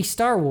truly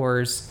Star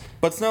Wars.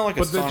 But it's not like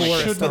a Sonic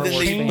shouldn't but then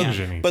change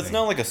anything. but it's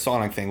not like a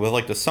Sonic thing. With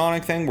like the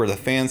Sonic thing where the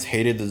fans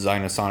hated the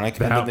design of Sonic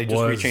and then they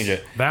just rechange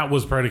it. That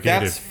was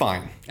predicated. That's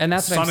fine. And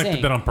that's what Sonic I'm saying.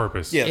 did that on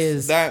purpose. Yes,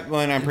 is that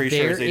one I'm pretty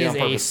sure there they did on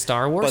is a purpose.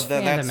 Star Wars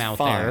but fandom out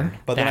there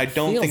But then I that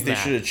don't feels think they that.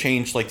 should have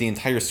changed like the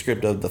entire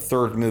script of the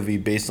third movie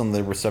based on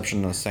the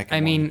reception of the second I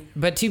one. mean,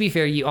 but to be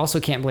fair, you also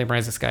can't blame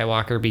Rise of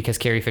Skywalker because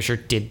Carrie Fisher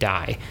did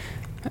die.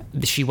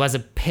 She was a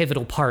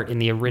pivotal part in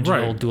the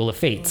original Right. Duel of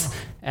Fates.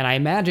 And I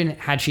imagine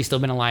had she still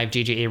been alive,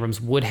 J.J. Abrams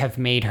would have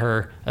made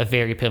her a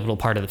very pivotal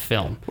part of the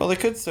film. Well, they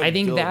could. I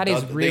think that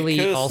is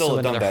really also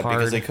another because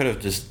hard- they could have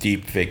just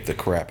deep faked the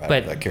crap out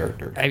But of that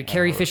character.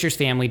 Carrie Fisher's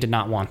family did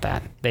not want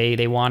that.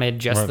 They wanted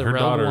just Right, the her Rogue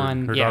daughter,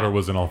 One. Her yeah. daughter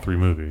was in all 3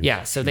 movies.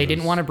 Yeah, so they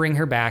didn't want to bring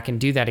her back and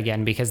do that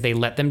again because they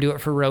let them do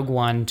it for Rogue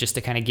One just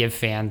to kind of give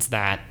fans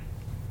that.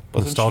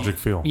 nostalgic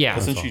feel. Yeah,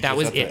 Wasn't she that just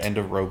was at it. the end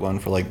of Rogue One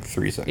for like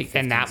 3 seconds?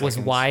 And that 15 was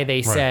seconds? why they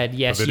Right. said,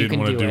 yes, but they you didn't can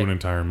want do to do it. an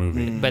entire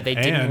movie. But they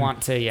didn't And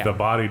want to, yeah. The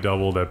body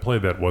double that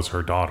played that was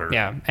her daughter.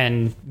 Yeah,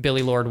 and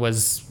Billy Lord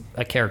was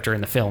a character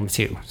in the film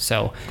too.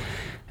 So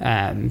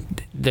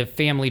the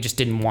family just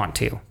didn't want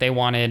to. They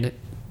wanted,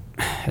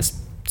 as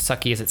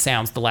sucky as it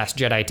sounds, The Last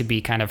Jedi to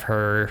be kind of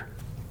her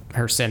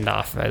send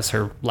off as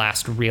her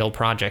last real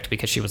project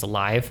because she was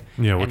alive.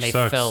 Yeah, and which they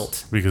sucks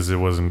felt, because it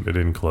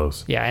didn't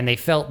close. yeah, and they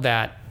felt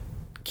that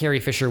Carrie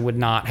Fisher would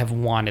not have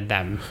wanted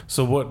them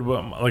So what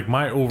like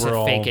my to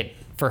overall fake it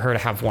for her to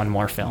have one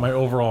more film. my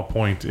overall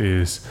point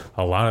is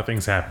a lot of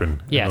things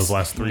happened in Yes. those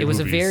last 3 It was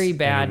a movies, very and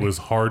bad- it was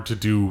hard to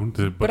do,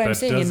 but I'm that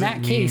saying in doesn't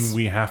that mean case-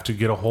 we have to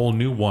get a whole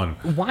new one.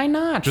 Why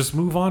not? Just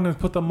move on and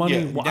put the money.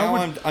 Yeah,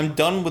 now I'm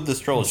done with this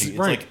trilogy. It's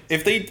Right. like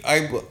if they,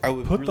 I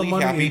would Put really the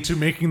money happy. into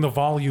making the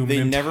volume They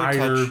an never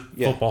entire touch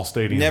football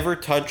stadium. Never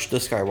touch the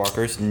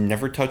Skywalkers.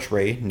 Never touch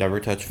Rey. Never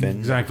touch Finn.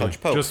 Exactly. Never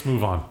touch Poe. Just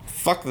move on.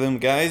 Fuck them,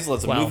 guys.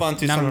 Let's Well, move on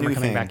to none some of them new are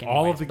coming thing. back All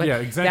anyways. of the- But yeah,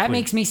 exactly. That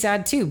makes me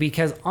sad too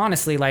because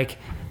honestly, like,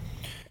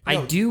 I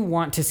do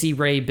want to see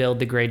Rey build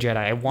the Gray Jedi.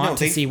 I want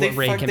to see what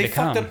Rey can they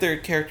become. fucked up their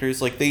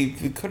characters. Like they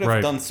could have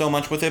Right. done so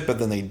much with it, but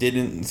then they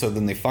didn't. So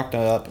then they fucked it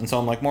up. And so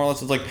I'm like, more or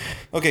less, it's like,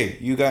 okay,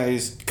 you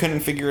guys couldn't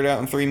figure it out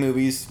in 3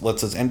 movies.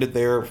 Let's just end it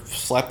there.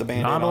 Slap the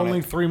band-aid Not on only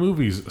it. 3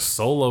 movies,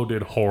 Solo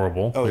did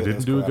horrible. Oh, They yeah, didn't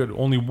that's do a crap. good.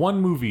 Only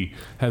one movie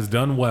has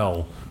done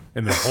well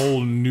in the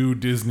whole new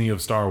Disney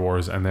of Star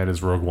Wars, and that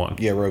is Rogue One.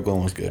 Yeah, Rogue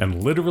One was good.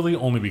 And literally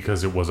only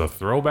because it was a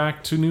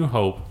throwback to New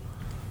Hope,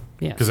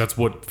 Yes. because that's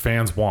what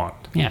fans want.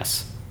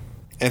 Yes.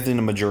 And then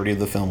the majority of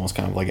the film was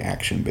kind of like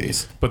action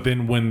based. But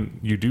then when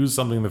you do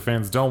something the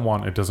fans don't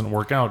want, it doesn't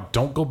work out.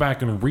 Don't go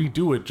back and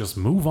redo it. Just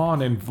move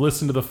on and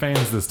listen to the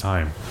fans this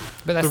time.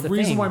 But that's the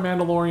reason thing. why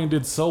Mandalorian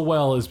did so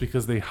well is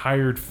because they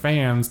hired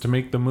fans to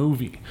make the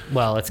movie.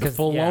 Well, it's because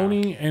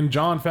Filoni and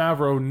Jon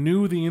Favreau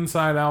knew the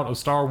inside out of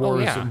Star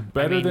Wars yeah.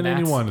 better I mean, than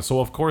that's- anyone.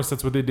 So of course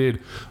that's what they did.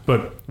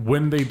 But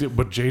when they did,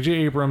 but J.J.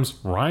 Abrams,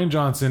 Ryan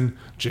Johnson,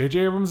 J.J.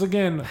 Abrams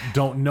again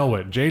don't know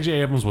it. J.J.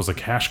 Abrams was a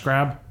cash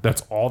grab.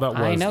 That's all that was.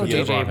 I know that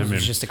J.J. brought him Abrams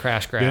was in. just a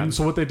crash grab. Then,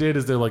 so what they did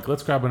is they're like,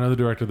 let's grab another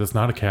director that's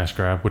not a cash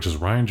grab, which is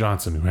Ryan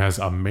Johnson, who has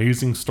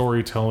amazing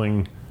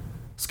storytelling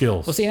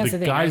skills. Well, see, that's the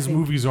thing. I guy's think-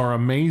 movies are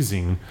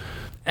amazing,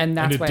 and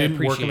that's and it why didn't I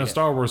work appreciate in a it.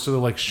 Star Wars. So they're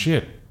like,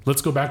 shit,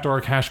 let's go back to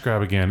our cash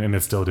grab again, and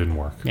it still didn't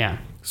work. Yeah.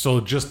 So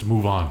just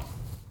move on.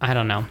 I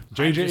don't know.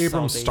 J.J. I'm just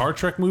Abrams' salty. Star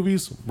Trek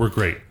movies were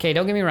great. Okay,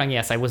 don't get me wrong.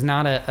 Yes, I was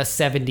not a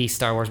 70s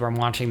Star Wars where I'm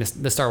watching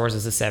the Star Wars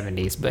as the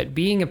 70s, but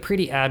being a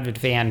pretty avid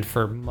fan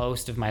for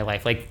most of my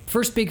life, like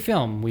first big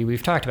film,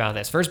 we've talked about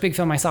this. First big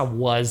film I saw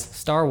was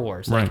Star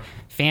Wars. Like Right.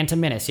 Phantom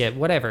Menace, yeah,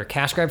 whatever.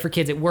 Cash grab for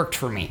kids, it worked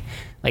for me.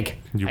 Like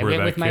You I were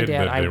went that with my kid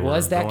dad. that I they were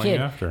was that going kid,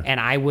 after. and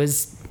I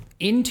was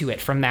into it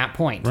from that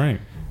point.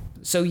 Right.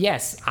 So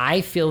yes,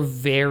 I feel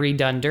very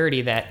done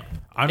dirty that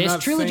I'm this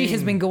not trilogy has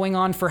saying- been going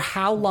on for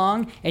how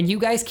long, and you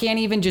guys can't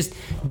even just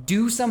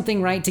do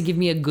something right to give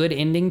me a good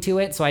ending to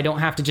it, so I don't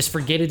have to just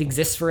forget it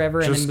exists forever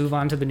and Just- then move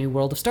on to the new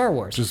world of Star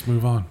Wars. Just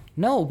move on.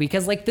 No,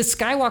 because like the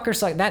Skywalker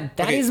saga,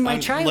 that is my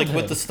childhood. Like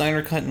with the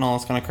Snyder cut and all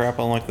this kind of crap,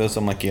 I'm like this.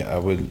 I'm like,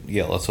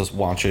 let's just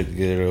watch it,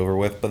 get it over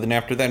with. But then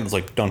after that, it's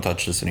like, don't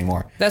touch this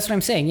anymore. That's what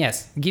I'm saying.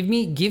 Yes, give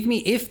me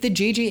if the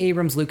J.J.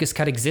 Abrams Lucas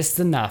cut exists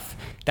enough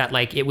that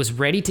like it was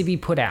ready to be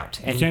put out.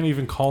 You And can't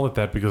even call it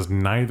that because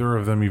neither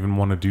of them even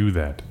want to do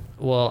that.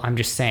 well, I'm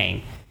just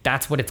saying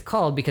that's what it's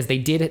called because they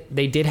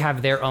did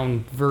have their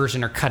own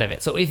version or cut of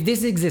it. So if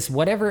this exists,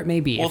 whatever it may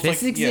be, Well, if it's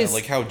this like exists,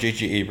 like how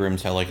J.J.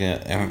 Abrams had like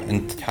an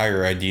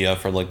entire idea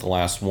for like the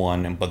last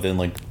one, but then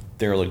like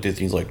they're like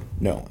Disney's like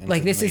no. And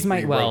Like, so this they is my-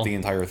 rewrote well, the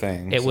entire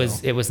thing. it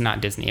so. was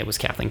not Disney. It was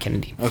Kathleen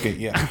Kennedy. Okay,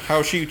 yeah.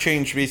 How she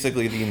changed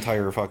basically the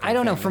entire fucking. I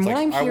don't know, thing. from It's what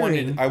like, I'm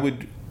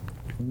hearing-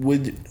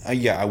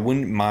 I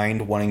wouldn't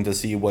mind wanting to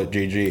see what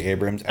J.J.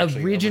 Abrams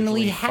actually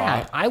Originally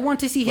had. thought. I want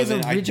to see But his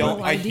then I original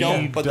don't- I idea.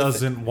 don't- He but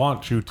doesn't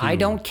want you to. I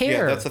don't care.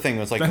 Yeah, that's the thing.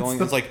 It's like That's going.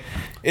 the- It's like,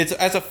 it's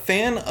as a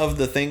fan of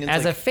the thing. It's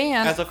As like, a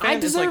fan, I it's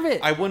like, deserve it.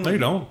 I wouldn't. No, you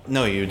don't.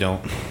 No, you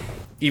don't.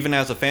 Even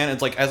as a fan,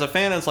 it's like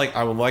it's like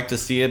I would like to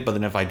see it, but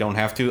then if I don't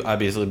have to, I'd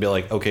basically be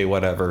like, okay,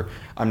 whatever.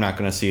 I'm not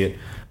gonna see it.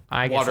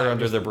 water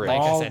under the bridge.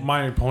 Like I all said,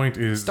 my point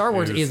is Star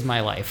Wars is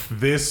my life.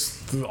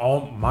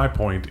 My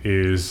point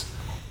is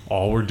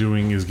all we're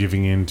doing is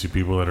giving in to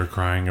people that are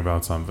crying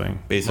about something.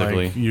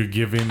 Basically. Like, you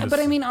give in. But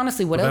I mean,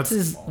 honestly, what else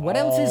is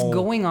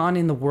going on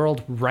in the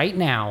world right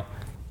now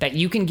that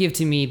you can give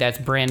to me that's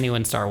brand new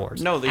in Star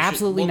Wars? No,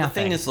 absolutely the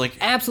nothing. thing is, like,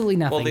 absolutely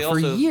nothing they for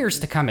also- years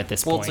to come at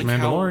this Well, point. it's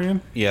like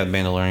Mandalorian. Yeah,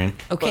 Mandalorian.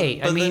 Okay,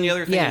 but I mean, then the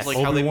other thing yes. is like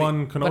how they Obi-Wan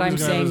made, Kenobi's But I'm gonna have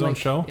his saying, own like,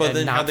 show. but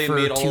then not how they for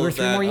made 2 all or of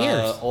 3 that, more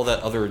years. all that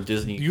other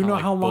Disney. You know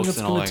how long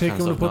it's going to take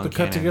them to put the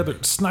cut together?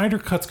 Snyder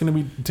Cut's going to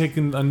be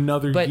taking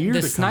another But year the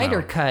to come Snyder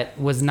out. Cut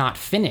was not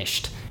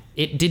finished.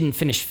 It didn't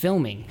finish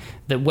filming.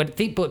 What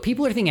people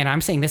are thinking, and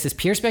I'm saying this is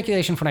pure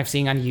speculation from what I'm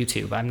seeing on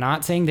YouTube. I'm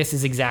not saying this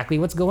is exactly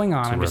what's going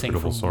on. It's a I'm just saying from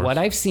reputable source.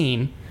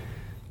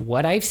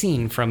 what I've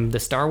seen from the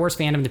Star Wars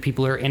fandom, the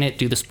people who are in it,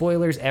 do the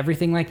spoilers,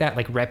 everything like that,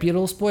 like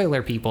reputable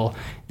spoiler people,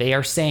 they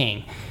are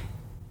saying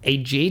a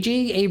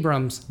J.J.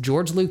 Abrams,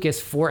 George Lucas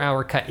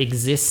 4-hour cut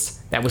exists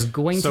that was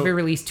going to So- be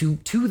released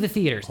to the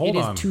theaters. Hold It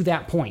is on. to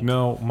that point.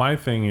 No, my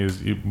thing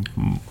is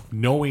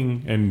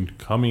knowing and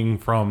coming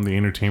from the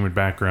entertainment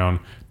background,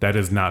 that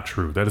is not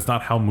true. That is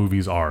not how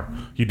movies are.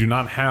 You do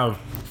not have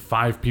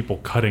 5 people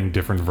cutting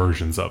different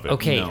versions of it.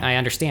 Okay, I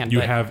understand. You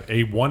but have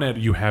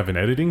you have an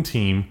editing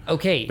team.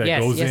 Okay, that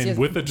yes, goes yes, in yes.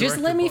 with the Just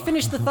let me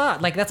finish the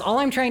thought. Like, that's all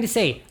I'm trying to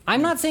say.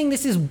 I'm not saying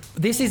this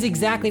is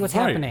exactly what's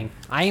Right. happening.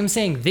 I am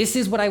saying this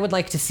is what I would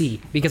like to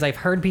see because I've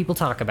heard people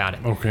talk about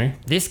it. Okay.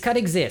 This cut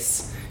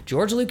exists.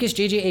 George Lucas,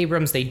 J.J.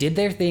 Abrams, they did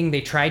their thing.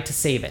 They tried to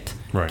save it.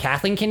 Right.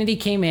 Kathleen Kennedy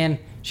came in.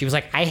 She was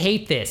like, I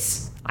hate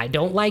this. I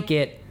don't like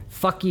it.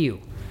 Fuck you.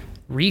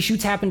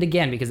 Reshoots happened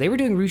again because they were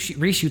doing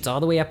reshoots all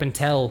the way up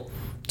until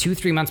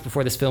 2-3 months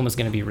before this film was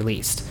going to be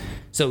released.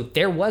 So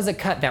there was a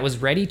cut that was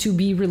ready to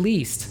be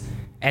released,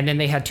 and then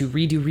they had to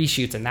redo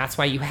reshoots, and that's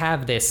why you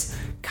have this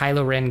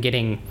Kylo Ren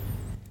getting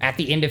at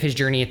the end of his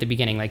journey at the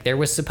beginning. Like, there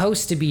was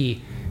supposed to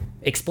be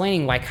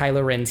explaining why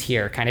Kylo Ren's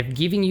here, kind of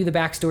giving you the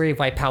backstory of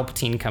why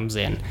Palpatine comes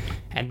in,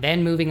 and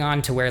then moving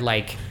on to where,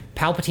 like,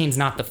 Palpatine's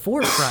not the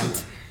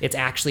forefront, it's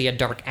actually a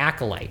dark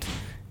acolyte,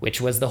 which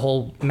was the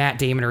whole Matt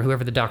Damon or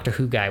whoever the Doctor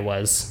Who guy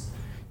was.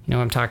 You know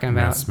what I'm talking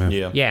about? Matt Smith.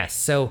 Yeah. Yes.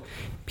 So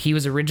he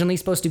was originally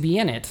supposed to be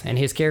in it, and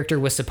his character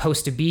was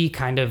supposed to be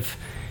kind of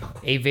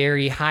a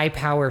very high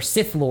power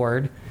Sith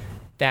Lord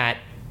that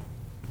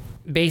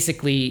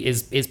basically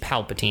is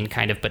Palpatine,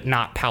 kind of, but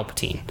not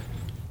Palpatine.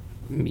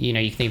 You know,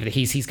 you can think of it.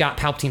 He's got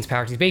Palpatine's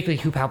powers. He's basically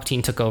who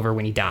Palpatine took over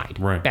when he died.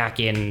 Right. Back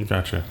in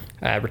Gotcha.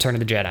 Return of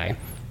the Jedi.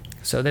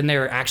 So then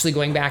they're actually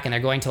going back and they're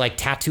going to like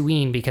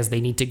Tatooine because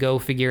they need to go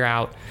figure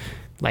out,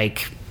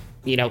 like,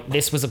 you know,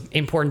 this was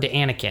important to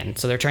Anakin.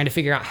 So they're trying to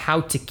figure out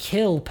how to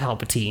kill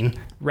Palpatine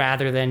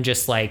rather than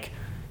just like,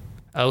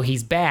 oh,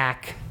 he's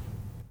back.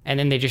 And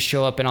then they just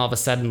show up and all of a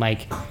sudden,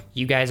 like,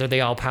 you guys are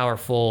the all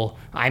powerful.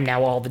 I'm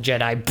now all the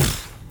Jedi.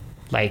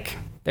 Like,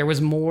 there was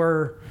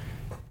more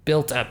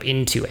built up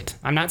into it.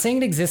 I'm not saying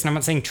it exists, and I'm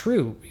not saying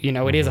true. You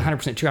know, it is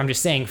 100% true. I'm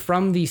just saying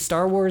from the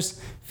Star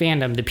Wars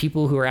fandom, the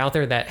people who are out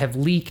there that have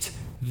leaked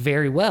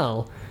very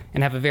well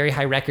and have a very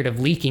high record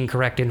of leaking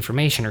correct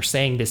information or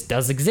saying this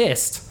does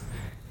exist,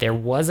 there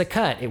was a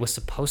cut. It was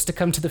supposed to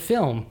come to the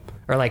film,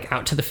 or like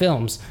out to the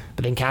films,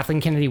 but then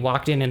Kathleen Kennedy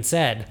walked in and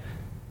said,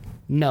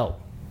 no,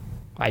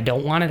 I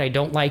don't want it. I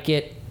don't like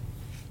it,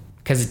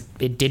 because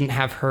it didn't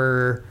have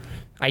her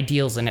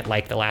ideals in it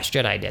like The Last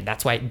Jedi did.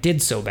 That's why it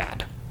did so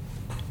bad.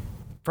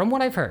 From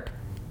what I've heard.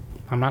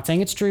 I'm not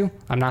saying it's true.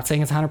 I'm not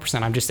saying it's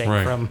 100%. I'm just saying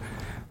Right. from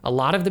a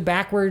lot of the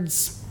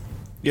backwards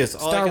Yes,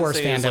 all I Star can Wars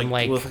say is, fandom,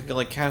 like,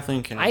 with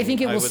Kathleen Kennedy, I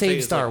think it will would say save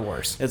it's Star like-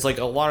 Wars. It's like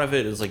a lot of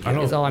it is like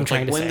Is all I'm it's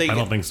trying like to when say. they I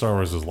don't think Star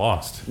Wars is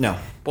lost. No.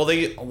 Well,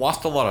 they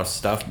lost a lot of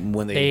stuff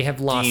when They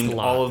have lost deemed a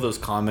lot. all of those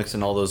comics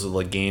and all those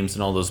like games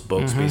and all those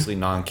books basically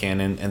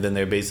non-canon, and then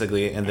they're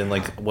basically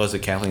like was it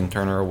Kathleen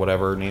Turner or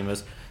whatever her name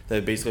is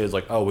that basically is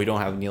like, oh, we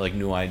don't have any like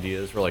new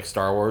ideas for like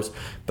Star Wars,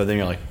 but then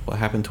you're like, what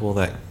happened to all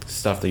that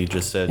stuff that you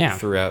just said Yeah.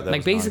 throughout? That Like,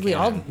 was basically,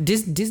 all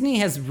non-canon? Disney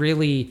has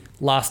really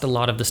lost a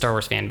lot of the Star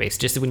Wars fan base,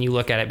 just when you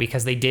look at it,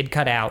 because they did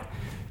cut out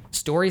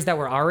stories that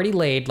were already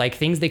laid, like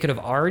things they could have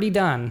already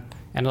done,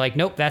 and like,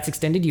 nope, that's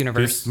extended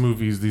universe.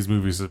 These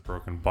movies have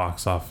broken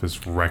box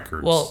office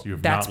records. Well, You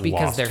have that's not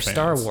because lost they're fans.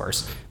 Star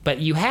Wars. But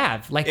you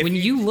have, like, when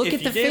you look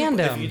at the If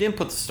fandom, you didn't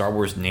put the Star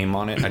Wars name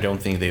on it, I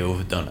don't think they would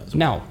have done it. as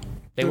well. no,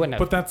 they wouldn't have.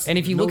 But that's and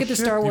if you no look at the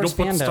shit. Star You Wars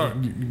don't put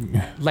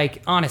fandom,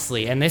 like,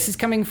 honestly, and this is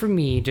coming from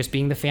me, just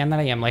being the fan that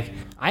I am, like,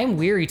 I am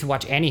weary to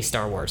watch any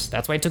Star Wars.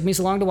 That's why it took me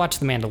so long to watch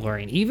The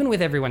Mandalorian, even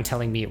with everyone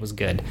telling me it was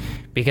good,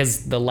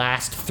 because the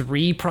last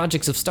 3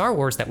 projects of Star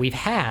Wars that we've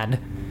had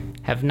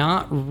have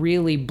not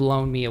really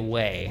blown me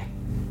away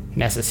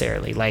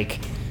necessarily. Like,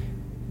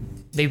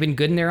 they've been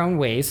good in their own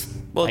ways,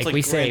 Well, like it's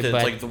we say, granted,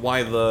 but it's like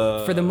why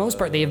the for the most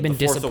part, they have been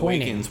the Force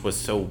disappointing. Awakens was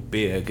so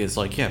big. It's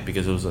like, yeah,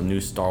 because it was a new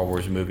Star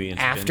Wars movie. And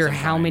it's been after some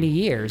how time. many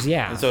years?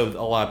 Yeah. And so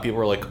a lot of people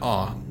were like,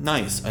 oh,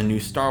 nice, a new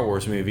Star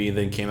Wars movie. And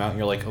then came out and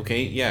you're like,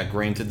 okay, yeah,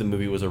 granted the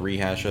movie was a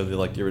rehash of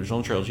the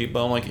original trilogy,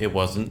 but I'm like, it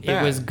wasn't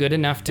bad. It was good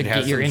enough to It had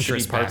get your some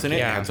interest shitty parts back. in it.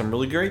 Yeah. It had some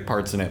really great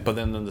parts in it. But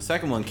then the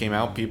second one came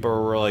out, people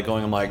were like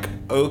going, I'm like,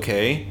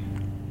 okay.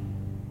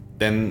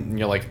 Then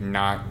you're like,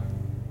 not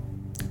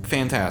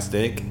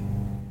fantastic.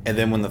 And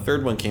then when the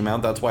third one came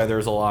out, that's why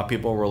there's a lot of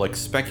people who were like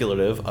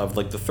speculative of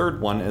like the third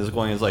one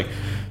is like,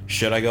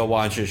 should I go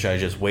watch it? Should I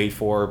just wait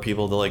for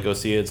people to like go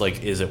see it? It's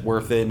like, is it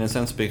worth it in a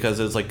sense? Because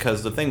it's like,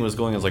 because the thing was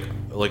going as like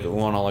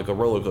one on like a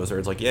roller coaster.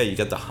 It's like, yeah, you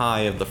got the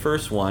high of the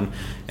first one,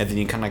 and then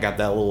you kind of got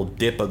that little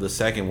dip of the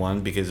second one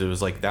because it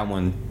was like that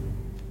one.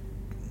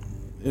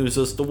 It was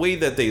just the way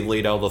that they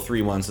laid out the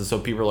three ones, and so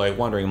people are like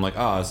wondering, I'm like,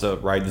 is the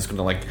ride just going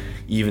to like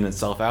even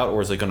itself out, or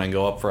is it going to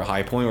go up for a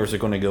high point, or is it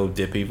going to go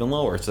dip even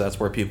lower? So that's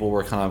where people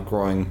were kind of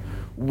growing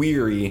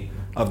weary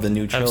of the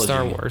new trilogy. Of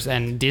Star Wars,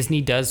 and Disney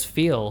does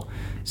feel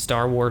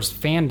Star Wars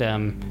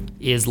fandom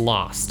is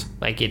lost.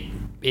 Like it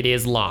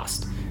is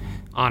lost.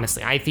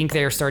 Honestly, I think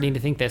they're starting to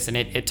think this, and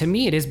it to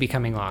me it is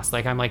becoming lost.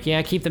 Like I'm like,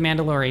 yeah, keep the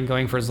Mandalorian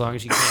going for as long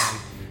as you can,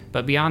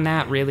 but beyond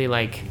that, really,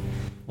 like,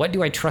 what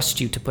do I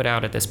trust you to put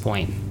out at this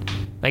point?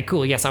 Like,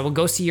 cool, yes, I will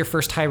go see your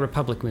first High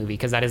Republic movie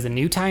because that is a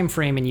new time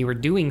frame and you were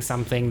doing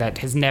something that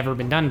has never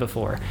been done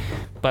before.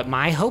 But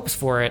my hopes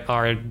for it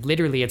are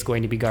literally it's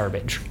going to be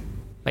garbage.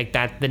 Like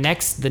that, the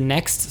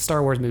next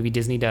Star Wars movie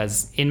Disney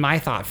does, in my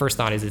first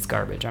thought is it's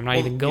garbage. I'm not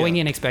even going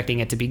in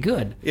expecting it to be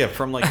good. Yeah,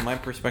 from like my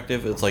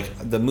perspective, it's like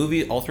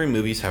all three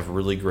movies have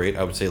really great,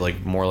 I would say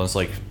like more or less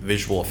like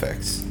visual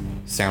effects,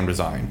 sound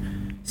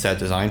design, set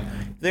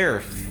design. They're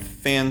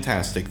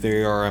fantastic.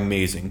 They are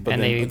amazing. But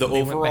And then the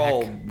they went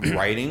overall back.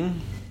 writing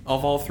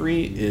of all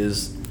three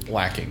is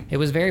lacking. It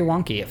was very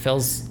wonky. It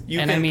feels,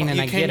 I get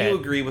Can you it.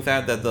 agree with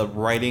that the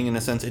writing, in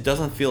a sense, it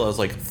doesn't feel as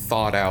like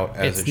thought out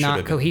as It's it should have not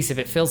been? cohesive.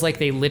 It feels like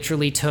they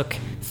literally took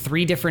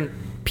 3 different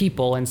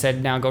people and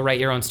said, now go write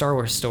your own Star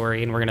Wars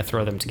story and we're going to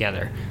throw them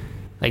together.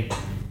 Like,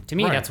 to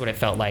me, Right. that's what it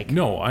felt like.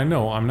 No, I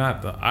know. I'm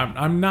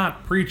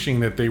not preaching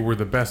that they were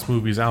the best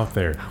movies out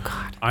there. Oh,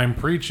 God. I'm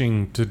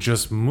preaching to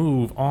just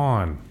move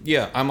on.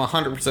 Yeah, I'm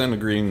 100%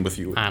 agreeing with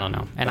you. I don't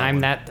know. And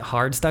I'm that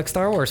hard stuck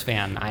Star Wars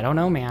fan. I don't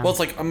know, man. Well, it's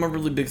like, I'm a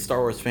really big Star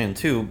Wars fan,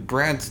 too.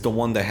 Brad's the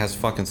one that has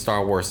fucking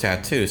Star Wars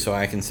tattoo, so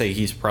I can say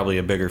he's probably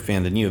a bigger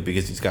fan than you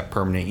because he's got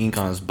permanent ink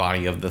on his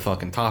body of the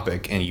fucking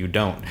topic, and you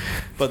don't.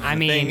 But the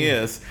thing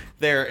is,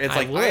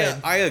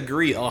 I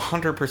agree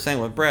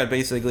 100% with Brad,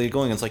 basically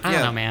going, it's like, I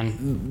don't know,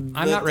 man.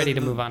 I'm not ready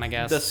to move on, I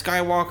guess. The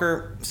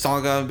Skywalker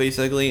saga,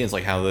 basically, is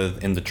like how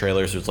in the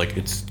trailers, it's like,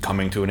 it's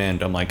coming to an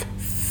end. I'm like,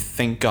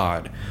 thank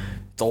God.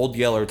 It's old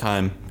Yeller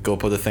time. Go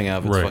put the thing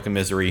out of its fucking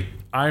misery.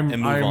 I'm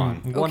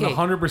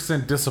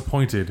 100%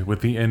 disappointed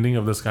with the ending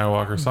of the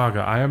Skywalker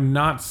saga. I am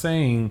not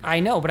saying... I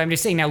know, but I'm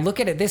just saying, now look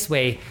at it this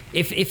way.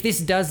 If this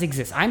does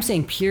exist, I'm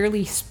saying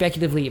purely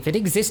speculatively, if it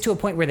exists to a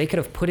point where they could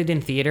have put it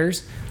in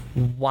theaters,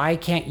 why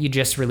can't you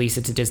just release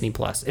it to Disney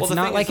Plus? It's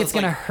not like it's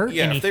going to hurt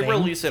anything. If they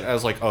release it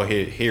as like, oh,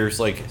 here's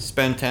like,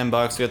 spend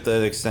 $10, get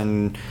the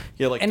extend...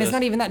 Yeah, like and it's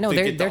not even that. No,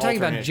 they're talking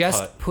about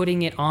just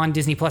putting it on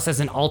Disney Plus as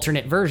an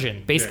alternate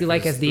version, basically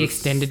like as the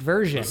extended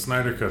version. The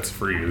Snyder Cut's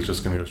free. It's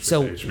just going to go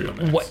straight to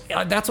HBO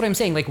Max. That's what I'm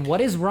saying. Like, what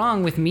is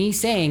wrong with me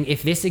saying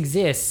if this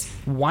exists,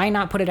 why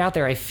not put it out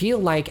there? I feel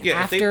like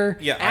after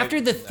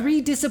the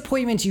 3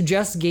 disappointments you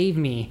just gave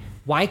me,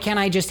 why can't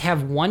I just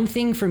have one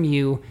thing from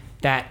you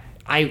that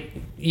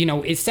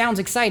it sounds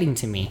exciting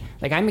to me.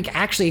 Like, I'm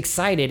actually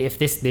excited if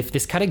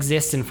this cut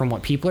exists, and from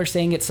what people are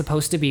saying it's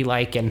supposed to be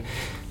like, and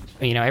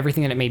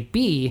everything that it may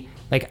be,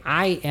 like,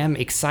 I am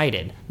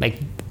excited. Like,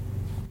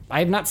 I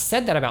have not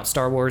said that about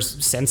Star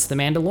Wars since The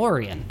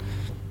Mandalorian.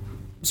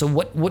 So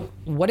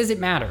what does it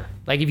matter?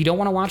 Like, if you don't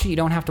want to watch it, you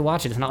don't have to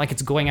watch it. It's not like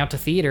it's going out to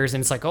theaters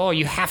and it's like, oh,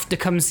 you have to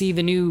come see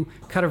the new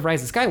cut of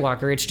Rise of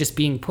Skywalker. It's just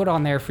being put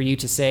on there for you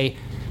to say,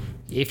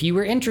 if you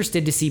were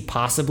interested to see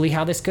possibly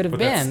how this could have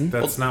been.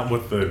 That's not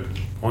what the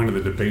point of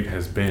the debate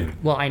has been.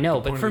 Well, I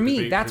know, but for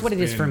me, that's what it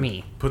is for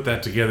me. Put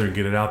that together and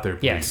get it out there,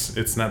 please. Yes.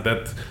 It's not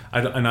that...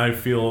 and I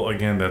feel,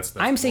 again, that's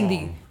I'm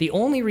saying the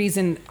only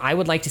reason I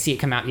would like to see it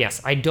come out, yes,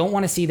 I don't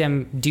want to see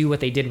them do what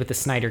they did with the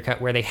Snyder Cut,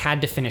 where they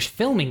had to finish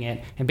filming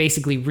it and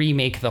basically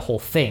remake the whole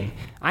thing.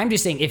 I'm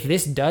just saying, if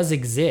this does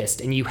exist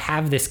and you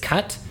have this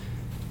cut...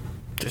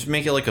 Just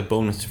make it like a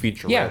bonus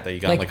featurette that you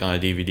got like on a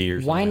DVD or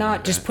something. Why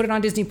not just put it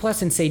on Disney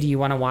Plus and say, do you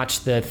want to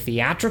watch the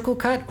theatrical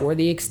cut or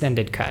the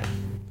extended cut?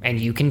 And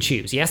you can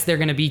choose. Yes, they're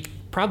going to be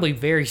probably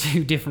very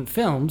two different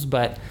films,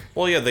 but...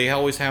 Well, yeah, they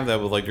always have that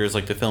with, like, there's,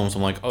 like, the films.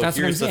 I'm like, oh,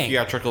 here's the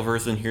theatrical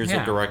version, here's the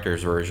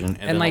director's version.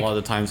 And then like, a lot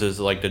of the times it's,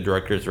 like, the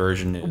director's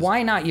version is...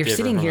 Why not? You're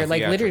sitting here,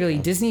 like, literally,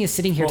 Disney is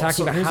sitting here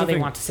talking about how they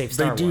want to save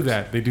Star Wars.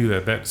 They do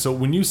that. So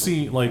when you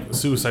see, like,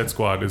 Suicide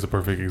Squad is a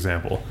perfect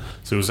example.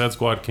 Suicide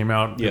Squad came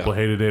out, people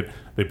hated it.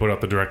 They put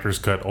out the director's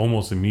cut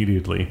almost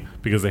immediately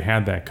because they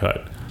had that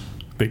cut.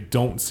 they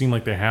don't seem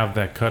like they have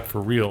that cut for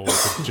real,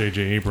 like the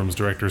J.J. Abrams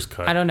director's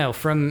cut. I don't know.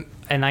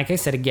 And like I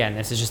said, again,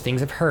 this is just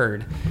things I've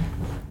heard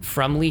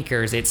from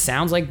leakers. It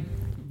sounds like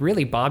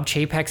really Bob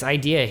Chapek's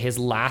idea, his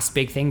last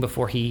big thing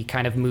before he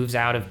kind of moves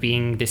out of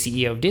being the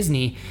CEO of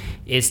Disney,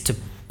 is to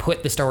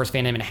put the Star Wars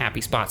fandom in a happy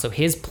spot. So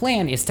his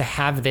plan is to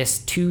have this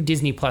to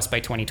Disney Plus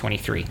by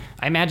 2023.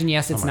 I imagine,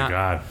 yes, it's oh my not.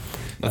 God.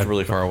 That's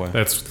really far away.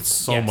 That's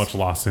so Yes. much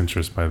lost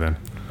interest by then.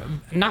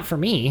 Not for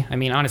me. I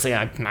mean, honestly,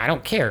 I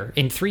don't care.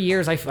 In 3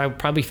 years, I would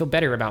probably feel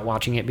better about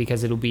watching it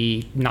because it'll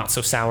be not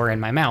so sour in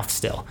my mouth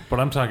still. But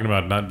I'm talking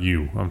about not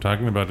you. I'm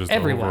talking about just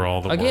Everyone.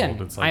 overall the Again,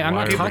 world. It's like, I'm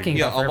why not are we- talking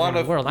about for everyone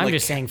in the world. I'm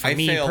just saying for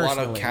me I say a lot of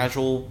personally.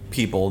 casual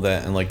people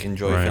that like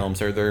enjoy Right. films,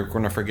 they're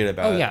going to forget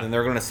about Oh, yeah. it, and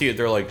they're going to see it.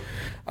 They're like,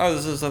 "Oh,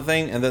 this is a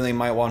thing," and then they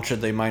might watch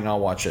it. They might not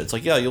watch it. It's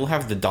like, yeah, you'll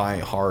have the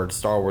die-hard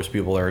Star Wars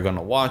people that are going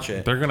to watch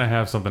it. They're gonna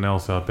have something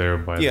else out there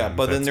by Yeah, then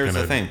but then that's there's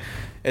gonna- the thing.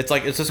 It's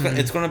like it's just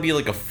it's going to be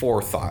like a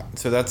forethought.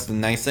 So that's the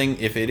nice thing.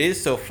 If it is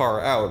so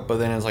far out, but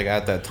then it's like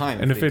at that time,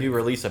 And if they do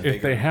release a bigger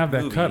if they have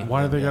that movie, cut,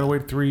 why do then they gotta yeah.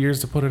 wait 3 years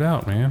to put it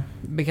out, man?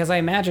 Because I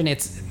imagine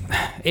it's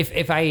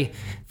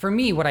for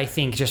me, what I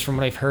think just from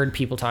what I've heard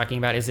people talking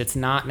about is it's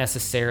not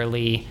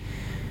necessarily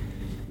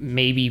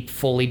maybe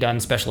fully done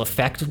special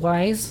effect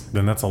wise.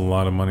 Then that's a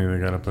lot of money they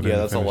gotta put in. Yeah,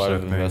 to that's a finish lot that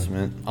of thing.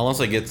 investment. Unless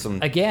they get some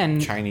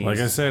Again, Chinese. Like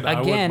I said, I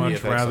Again- would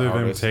much VFX rather them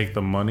artists. take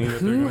the money that they're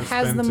who gonna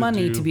has spend the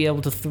money do- to be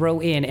able to throw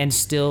in and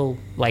still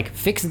like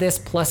fix this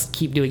plus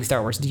keep doing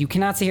Star Wars? You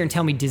cannot sit here and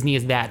tell me Disney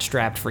is that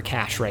strapped for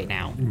cash right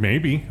now.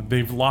 Maybe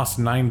they've lost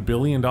 $9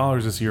 billion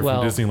this year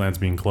Well- from Disneyland's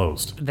being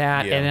closed.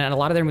 That Yeah. and a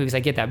lot of their movies, I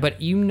get that,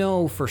 but you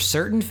know for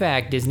certain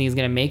fact Disney is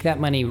going to make that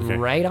money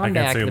right I on can't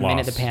back say the minute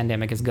lost. the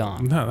pandemic is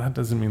gone. No, that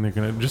doesn't mean they're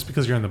gonna. Just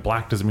because you're in the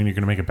black doesn't mean you're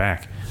gonna make it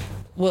back.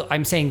 Well,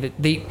 I'm saying that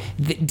the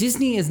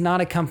Disney is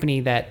not a company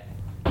that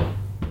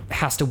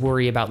has to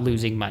worry about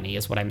losing money,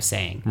 is what I'm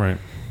saying. Right.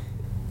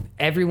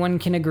 Everyone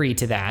can agree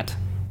to that.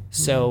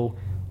 So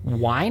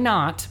why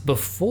not,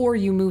 before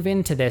you move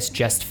into this,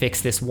 just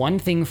fix this one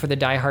thing for the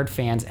diehard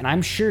fans? And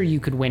I'm sure you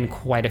could win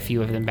quite a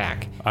few of them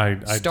back. I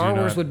Star do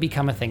Wars not- would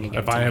become a thing again.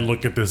 If I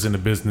look at this in a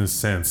business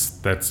sense,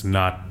 that's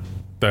not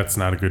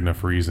a good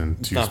enough reason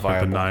to not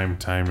spend the viable.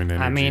 time and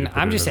energy. I mean, to put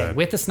I'm into just saying, that.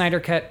 with the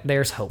Snyder Cut,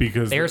 there's hope.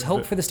 Because there's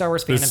hope for the Star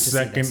Wars fandom to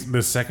see this.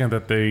 The second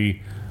that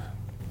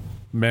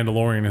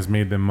Mandalorian has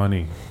made them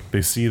money,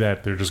 they see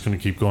that they're just going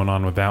to keep going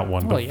on with that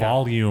one. Well, The yeah.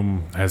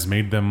 volume has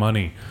made them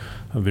money.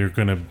 They're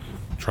going to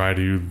try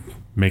to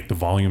make the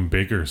volume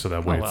bigger so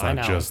that way Oh, it's well, I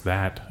not know. just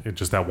that. It's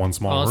just that one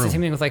small Well, it's the room.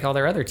 same thing with like all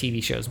their other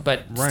TV shows,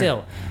 but Right.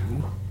 still,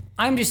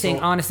 I'm just saying,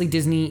 honestly,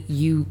 Disney,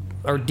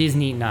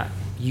 not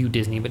you,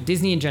 Disney, but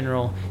Disney in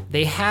general,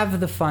 they have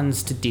the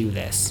funds to do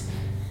this.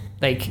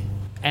 Like,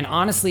 and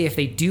honestly, if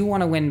they do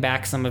want to win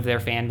back some of their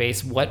fan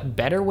base, what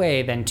better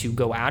way than to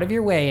go out of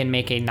your way and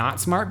make a not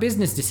smart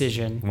business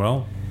decision?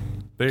 Well,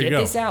 there you Get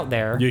go. this out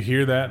there. You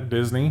hear that,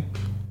 Disney?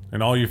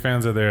 And all you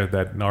fans out there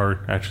that are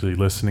actually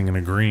listening and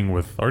agreeing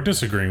with or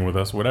disagreeing with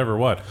us, whatever,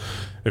 what.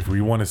 If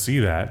we want to see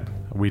that,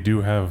 we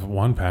do have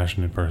one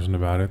passionate person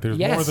about it. There's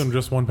more Yes. than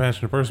just one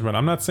passionate person, but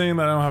I'm not saying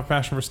that I don't have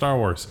passion for Star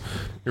Wars.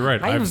 You're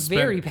right. I am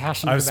very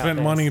passionate I've about spent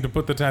this. money to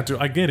put the tattoo.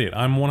 I get it.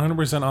 I'm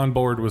 100% on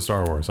board with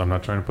Star Wars. I'm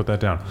not trying to put that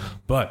down.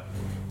 But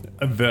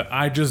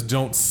I just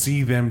don't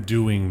see them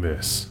doing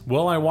this.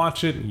 Will I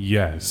watch it?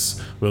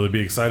 Yes. Will it be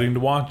exciting to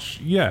watch?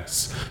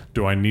 Yes.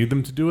 Do I need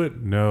them to do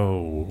it?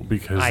 No,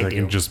 because I they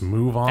can do. just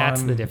move on.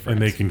 That's the difference.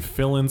 And they can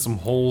fill in some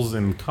holes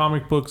in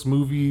comic books,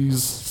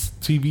 movies,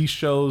 TV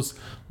shows,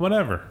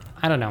 whatever.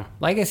 I don't know.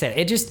 Like I said,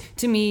 it just,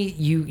 to me,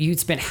 you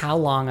spent how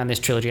long on this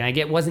trilogy? And I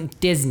get it wasn't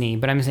Disney,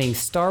 but I'm saying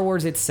Star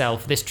Wars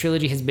itself, this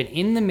trilogy has been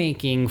in the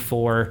making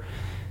for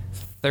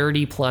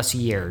 30 plus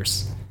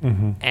years.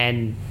 Mm-hmm.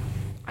 And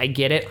I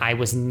get it. I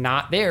was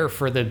not there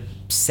for the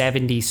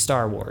 70s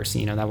Star Wars.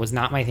 You know, that was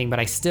not my thing, but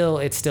it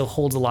still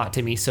holds a lot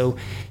to me. So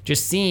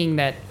just seeing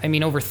that, I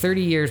mean, over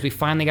 30 years, we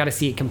finally got to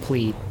see it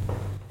complete.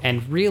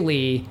 And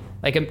really,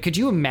 like, could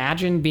you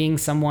imagine being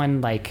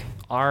someone like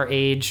our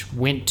age,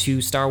 went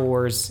to Star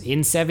Wars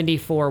in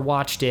 74,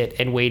 watched it,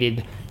 and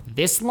waited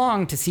this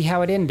long to see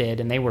how it ended,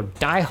 and they were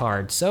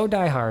diehard, so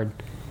diehard.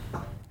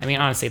 I mean,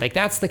 honestly, like,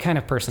 that's the kind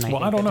of person I think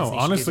Well, I don't that know. Disney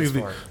should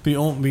do Honestly, this for. the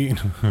only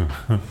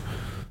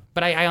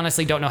But I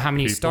honestly don't know how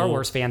many Star People-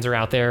 Wars fans are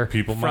out there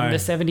people from my- the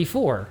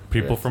 74.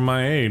 people from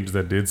my age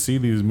that did see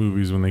these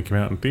movies when they came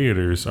out in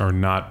theaters are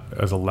not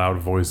as a loud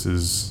voice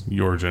as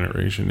your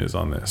generation is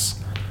on this.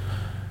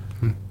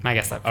 I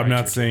guess that. I'm probably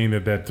not true. saying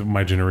that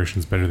my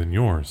generation's better than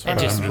yours. And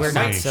but just I'm we're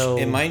not saying- so.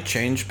 It might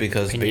change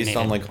because based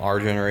on opinionated. like our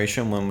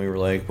generation, when we were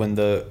like when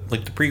the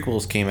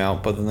prequels came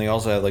out, but then they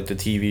also had like the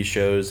TV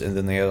shows, and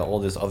then they had all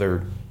this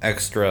other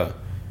extra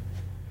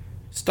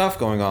stuff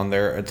going on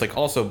there. It's like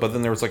also, but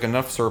then there was like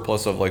enough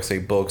surplus of like say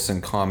books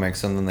and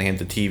comics, and then they had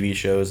the TV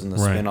shows and the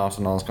Right. spin-offs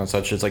and all this kind of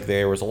such. It's like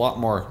there was a lot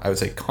more, I would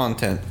say,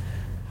 content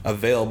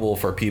available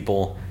for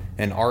people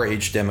in our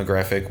age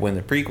demographic when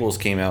the prequels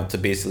came out to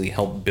basically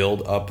help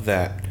build up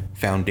that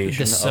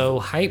foundation so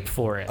hype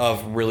for it.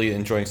 of really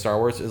enjoying Star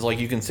Wars. Is like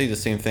you can see the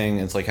same thing.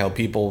 It's like how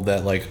people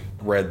that like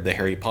read the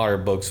Harry Potter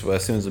books,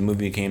 as soon as the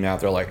movie came out,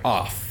 they're like,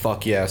 oh,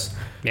 fuck yes.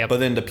 Yep. But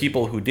then the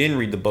people who didn't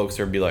read the books,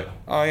 they'd be like,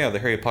 oh yeah, the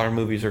Harry Potter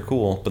movies are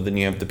cool. But then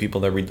you have the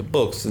people that read the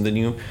books, and then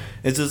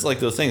it's just like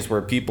those things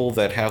where people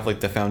that have like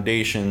the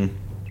foundation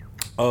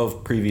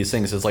of previous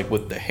things, it's like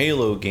with the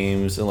Halo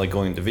games and like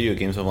going to video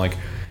games, I'm like,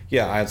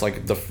 yeah, it's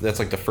like that's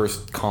like the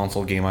first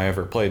console game I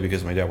ever played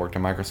because my dad worked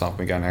at Microsoft.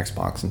 We got an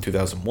Xbox in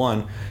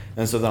 2001,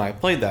 and so then I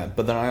played that.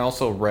 But then I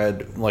also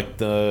read like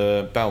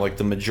about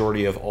the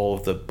majority of all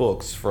of the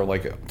books for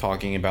like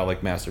talking about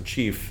like Master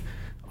Chief,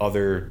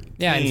 other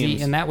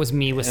teams, and that was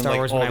me with Star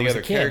Wars all when I was the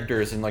a other kid.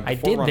 characters and like the I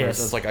did Forerunners.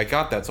 this. It's like I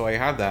got that, so I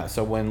had that.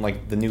 So when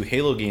like the new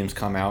Halo games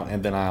come out,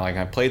 and then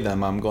I played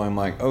them, I'm going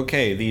like,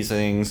 okay, these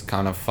things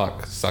kind of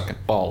suck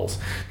at balls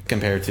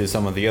compared to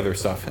some of the other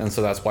stuff, and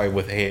so that's why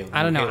with Halo.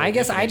 I don't know. I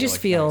guess I just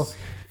feel. Nice.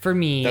 For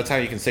me, That's how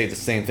you can say the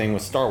same thing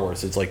with Star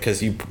Wars. It's like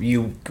because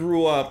you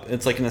grew up.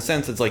 It's like in a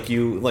sense, it's like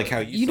you like how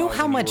you know saw it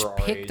how when you much were our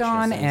picked age,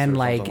 on in a sense, and or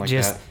like something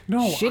just that.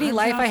 No, shitty I'm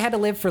life not- I had to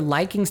live for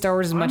liking Star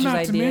Wars as much I'm as not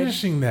I did.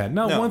 diminishing that.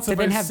 No, No. once To if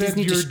then I have said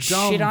Disney you're just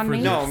dumb shit on for me?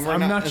 this, No, we're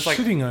I'm not It's like,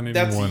 shitting on anyone.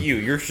 that's you.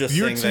 You're just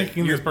You're saying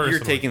taking that this personally.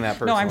 You're taking that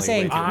personally. No, I'm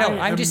saying Like, no.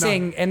 I I'm am just not-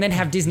 saying, and then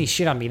have Disney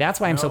shit on me. That's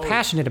why I'm so No.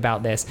 passionate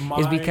about this.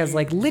 Is because My-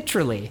 like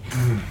literally,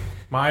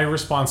 My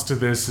response to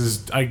this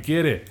is, I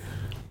get it,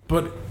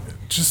 but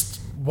just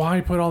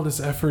why put all this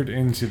effort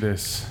into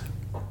this?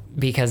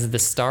 because of the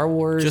Star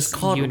Wars just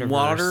call universe. it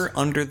water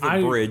under the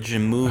bridge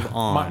and move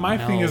on. My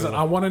thing is,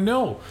 I want to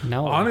know.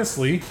 No.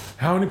 Honestly,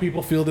 how many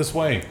people feel this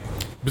way?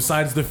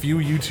 Besides the few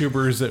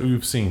YouTubers that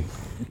we've seen.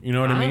 You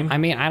know what I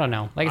mean? I don't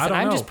know. Like I I said, don't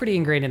I'm know. just pretty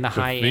ingrained in the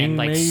high thing end,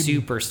 like made-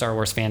 super Star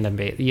Wars fandom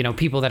base. You know,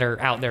 people that are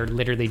out there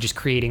literally just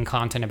creating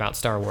content about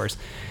Star Wars.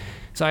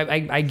 So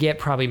I get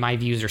probably my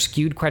views are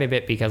skewed quite a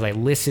bit because I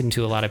listen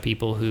to a lot of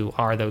people who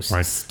are those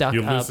Right. stuck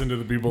You up, listen to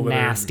the people that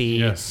are- nasty,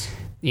 yes.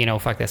 you know,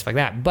 fuck this, fuck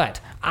that. But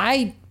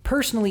I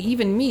personally,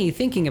 even me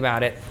thinking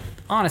about it,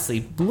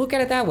 honestly, look at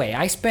it that way.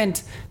 I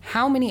spent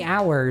how many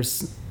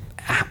hours,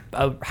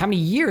 how many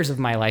years of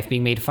my life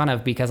being made fun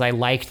of because I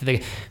liked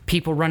the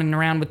people running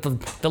around with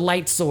the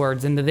light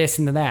swords and the this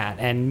and the that,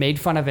 and made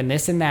fun of and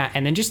this and that,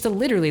 and then just to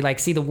literally like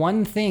see the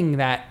one thing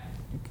that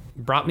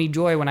brought me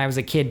joy when I was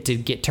a kid to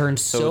get turned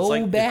so it's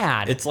like,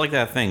 bad. It's like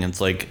that thing.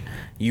 It's like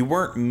you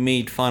weren't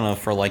made fun of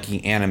for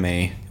liking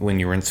anime when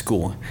you were in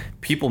school.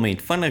 People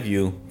made fun of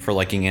you for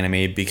liking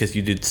anime because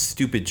you did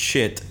stupid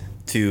shit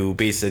to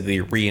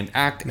basically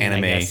reenact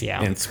anime guess,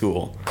 yeah. in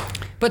school.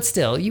 But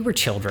still, you were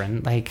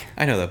children. Like,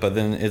 I know that, but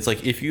then it's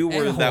like if you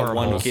were that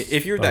one horrible. kid,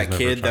 if you're I was that never a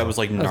kid that child. was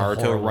like was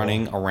Naruto horrible.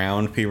 running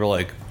around, people are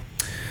like,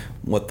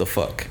 "What the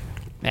fuck?"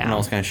 Yeah. And all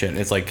this kind of shit.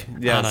 It's like,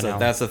 yeah, I don't know.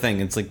 that's the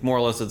thing. It's like more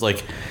or less, it's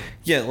like,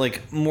 yeah,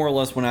 like more or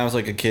less when I was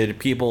like a kid,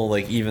 people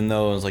like even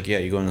though it was like, yeah,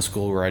 you go into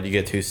school, right? You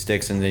get 2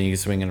 sticks and then you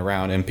swing it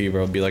around, and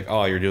people would be like,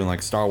 oh, you're doing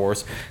like Star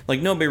Wars.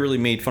 Like nobody really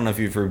made fun of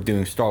you for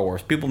doing Star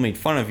Wars. People made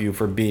fun of you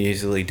for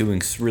basically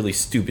doing really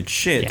stupid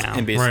shit, Yeah.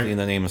 and basically Right. in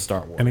the name of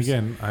Star Wars. And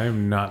again, I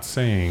am not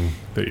saying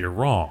that you're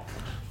wrong.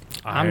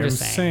 I am just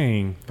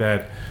saying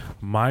that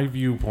my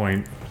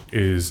viewpoint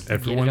is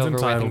everyone's over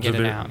with and entitled to get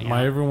it their out,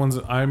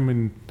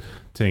 yeah.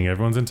 saying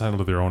everyone's entitled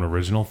to their own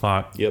original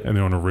thought Yep. and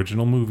their own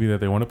original movie that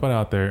they want to put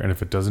out there, and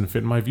if it doesn't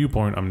fit my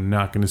viewpoint, I'm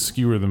not going to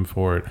skewer them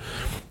for it.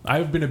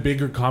 I've been a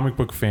bigger comic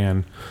book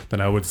fan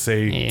than I would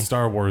say Yeah.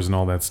 Star Wars and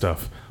all that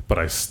stuff, but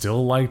I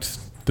still liked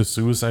the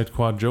Suicide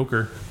Squad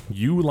Joker.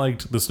 You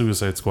liked the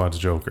Suicide Squad's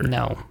Joker.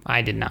 no,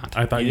 I did not.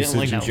 I thought you you, didn't said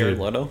like you Jared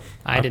did. Leto?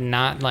 I did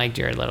not like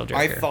Jared Leto Joker.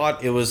 I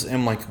thought it was,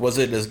 and like, was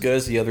it as good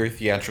as the other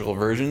theatrical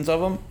versions of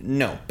them?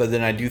 No, but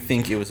then I do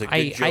think it was a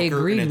good Joker I in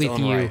agreed its with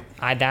own you.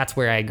 right. That's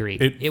where I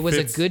agreed. It was a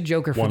fits good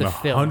Joker for the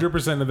film,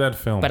 100% of that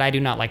film. but I do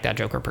not like that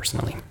Joker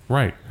personally.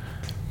 Right.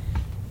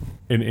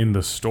 In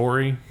the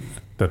story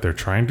that they're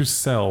trying to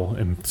sell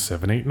in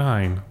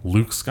 789,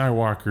 Luke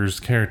Skywalker's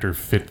character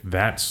fit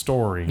that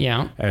story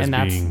Yeah, as and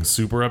that's- being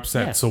super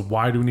upset. Yes. So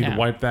why do we need Yeah. to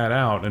wipe that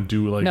out and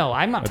do like No,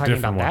 I'm not a talking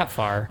different about one? that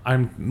far.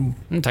 I'm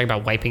I'm talking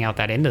about wiping out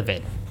that end of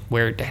it,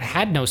 where it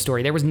had no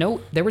story. There was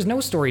no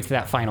story to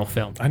that final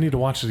film. I need to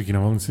watch it again.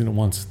 I've only seen it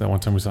once. That one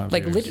time we saw it. in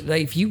Like, theaters.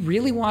 like if you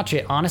really watch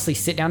it, honestly,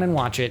 sit down and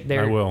watch it.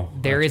 There, I will,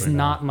 There is actually,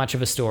 now. not much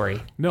of a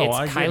story. No, it's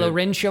I get Kylo it.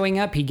 Ren showing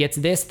up. He gets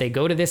this. They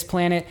go to this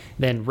planet.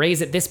 Then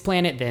Rey's at this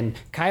planet. Then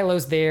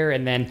Kylo's there.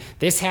 And then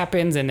this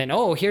happens. And then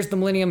here's the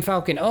Millennium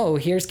Falcon. Oh,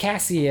 here's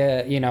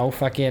Cassia. You know,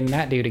 fucking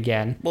that dude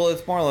again. Well,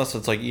 it's more or less,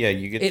 it's like, yeah,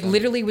 you get It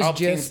literally was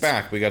Palpatine's just-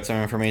 back. We got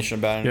some information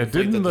about it. yeah, It's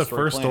like didn't the destroyed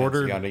First planets,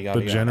 Order, yada, yada,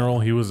 the yada. general,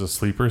 he was a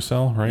sleeper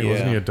cell, right?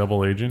 Wasn't Yeah. he a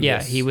double agent?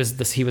 Yeah, he was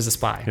a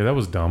spy. Yeah, that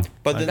was dumb.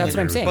 But then That's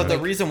what I'm saying. But the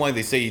Like- reason why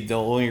they say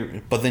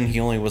but then he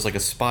only was like a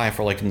spy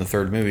for like in the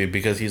third movie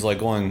because he's like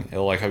going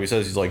like how he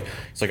says he's like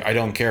I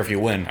don't care if you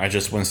win, I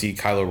just want to see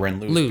Kylo Ren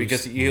lose.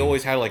 Because he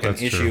always had like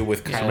That's an true. issue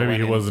with So Kylo maybe Ren.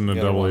 he and wasn't a the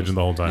other double ones. agent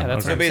the whole time. Yeah,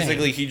 that's Okay. So what I'm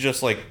basically, he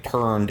just like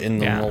turned in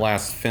the Yeah.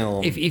 last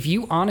film. If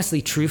you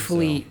honestly,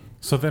 truthfully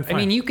So then, I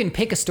mean, you can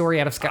pick a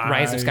story out of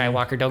Rise of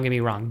Skywalker, don't get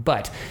me wrong,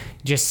 but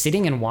just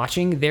sitting and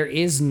watching, there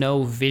is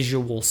no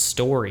visual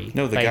story.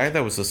 No, the guy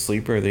that was a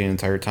sleeper the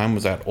entire time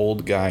was that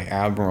old guy,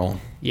 Admiral.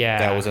 Yeah.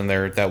 That was in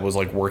there, that was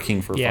like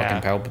working for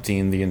fucking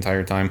Palpatine the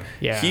entire time.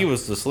 Yeah. He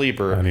was the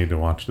sleeper. I need to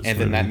watch this. And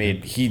then that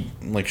made, he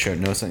like showed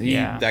no signs.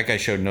 That guy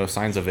showed no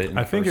signs of it. In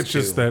I think it's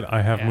just that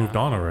I have moved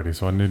on already,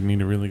 so I didn't need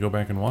to really go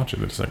back and watch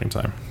it a second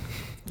time.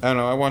 I don't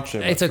know. I watched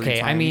it. It's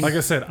okay. I mean, like I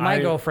said, my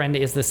girlfriend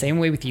is the same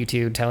way with you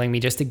two, telling me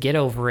just to get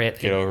over it.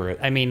 Get over it.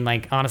 I mean,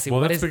 like, honestly,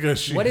 Well, what that's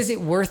because what is it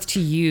worth to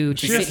you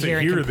to She has sit to here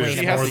and hear complain this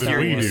She about has more to than hear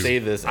we you do. say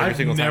this every I've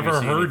single time never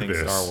you see heard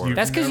anything this. Star Wars.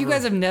 That's because you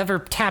guys have never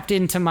tapped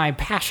into my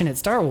passionate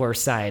Star Wars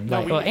side.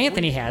 Like, well,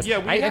 Anthony has. Yeah,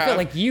 I feel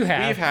like you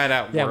have. We've had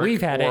at work. Yeah,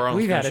 we've had or it. on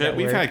We've had it. shit. At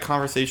We've work. had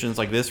conversations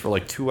like this for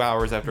like 2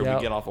 hours after Yep.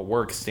 we get off of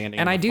work, standing.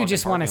 And in I the do fucking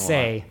just want to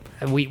parking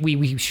lot. say,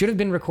 we should have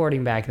been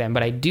recording back then,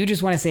 but I do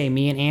just want to say,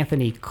 me and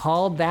Anthony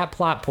called that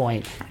plot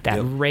point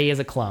that Rey is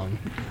a clone.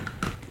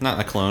 Not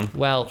a clone.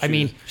 Well, I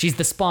mean, she's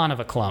the spawn of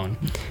a clone.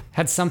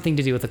 Had something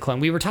to do with the clone.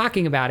 We were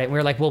talking about it. And we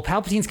were like, well,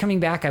 Palpatine's coming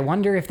back. I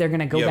wonder if they're going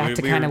to go back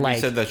to kind of like...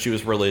 We said that she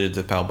was related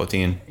to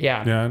Palpatine.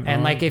 Yeah.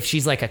 And like if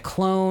she's like a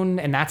clone,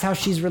 and that's how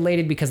she's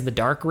related because of the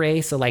dark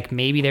Rey. So like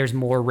maybe there's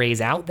more Reys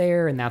out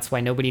there, and that's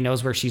why nobody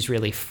knows where she's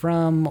really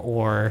from,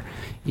 or,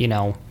 you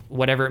know,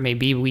 whatever it may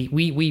be.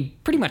 We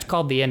pretty much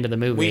called the end of the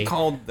movie. We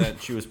called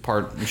that she was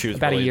about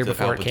a related year to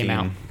before it came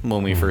Palpatine out.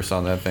 when we first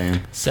saw that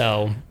thing.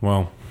 So...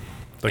 Well,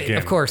 again,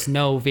 of course,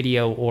 no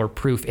video or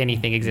proof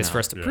anything exists for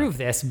us to prove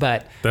this,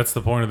 but... that's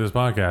the point of this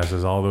podcast,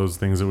 is all those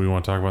things that we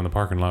want to talk about in the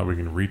parking lot, we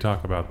can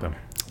re-talk about them.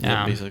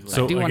 Basically.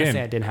 So I do want to again,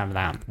 say I didn't have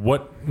that.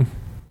 What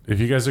if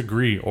you guys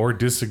agree or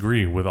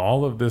disagree with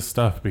all of this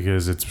stuff,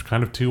 because it's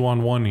kind of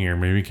 2-on-1 here?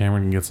 Maybe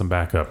Cameron can get some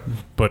backup,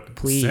 but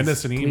Please, send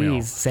us an email.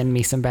 Please send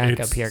me some backup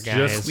It's here, guys.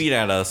 just Tweet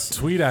at us.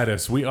 Tweet at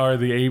us. We are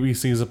the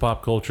ABCs of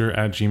Pop Culture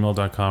at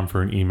gmail.com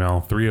for an email.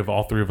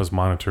 All three of us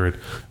monitor it.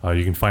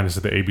 You can find us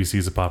at the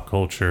ABCs of Pop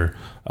Culture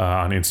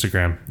on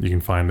Instagram. You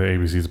can find the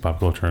ABCs of Pop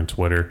Culture on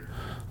Twitter.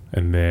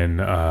 And then,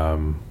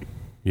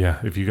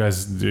 if you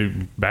guys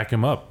do, back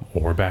him up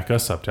or back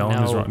us up. Tell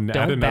him he's wrong.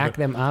 Don't back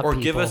them up, Or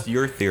people. give us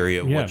your theory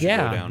of what should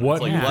go down.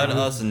 What- Let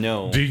us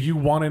know. Do you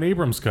want an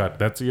Abrams cut?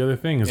 That's the other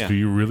thing, is do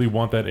you really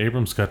want that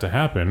Abrams cut to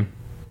happen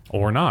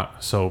or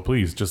not? So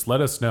please, just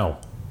let us know.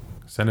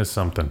 Send us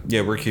something.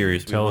 Yeah, we're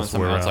curious. Tell We want us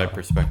some where, outside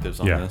perspectives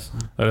on this.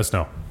 Let us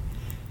know.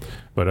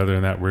 But other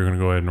than that, we're going to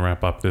go ahead and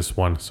wrap up this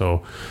one.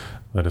 So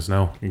let us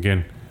know.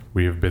 Again,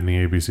 we have been the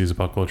ABCs of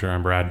Pop Culture.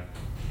 I'm Brad.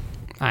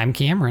 I'm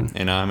Cameron.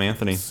 And I'm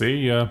Anthony.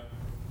 See ya.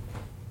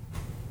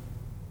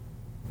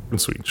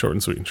 Short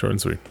and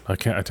sweet. I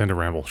tend to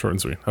ramble. Short and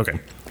sweet. Okay.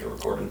 You're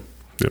recording.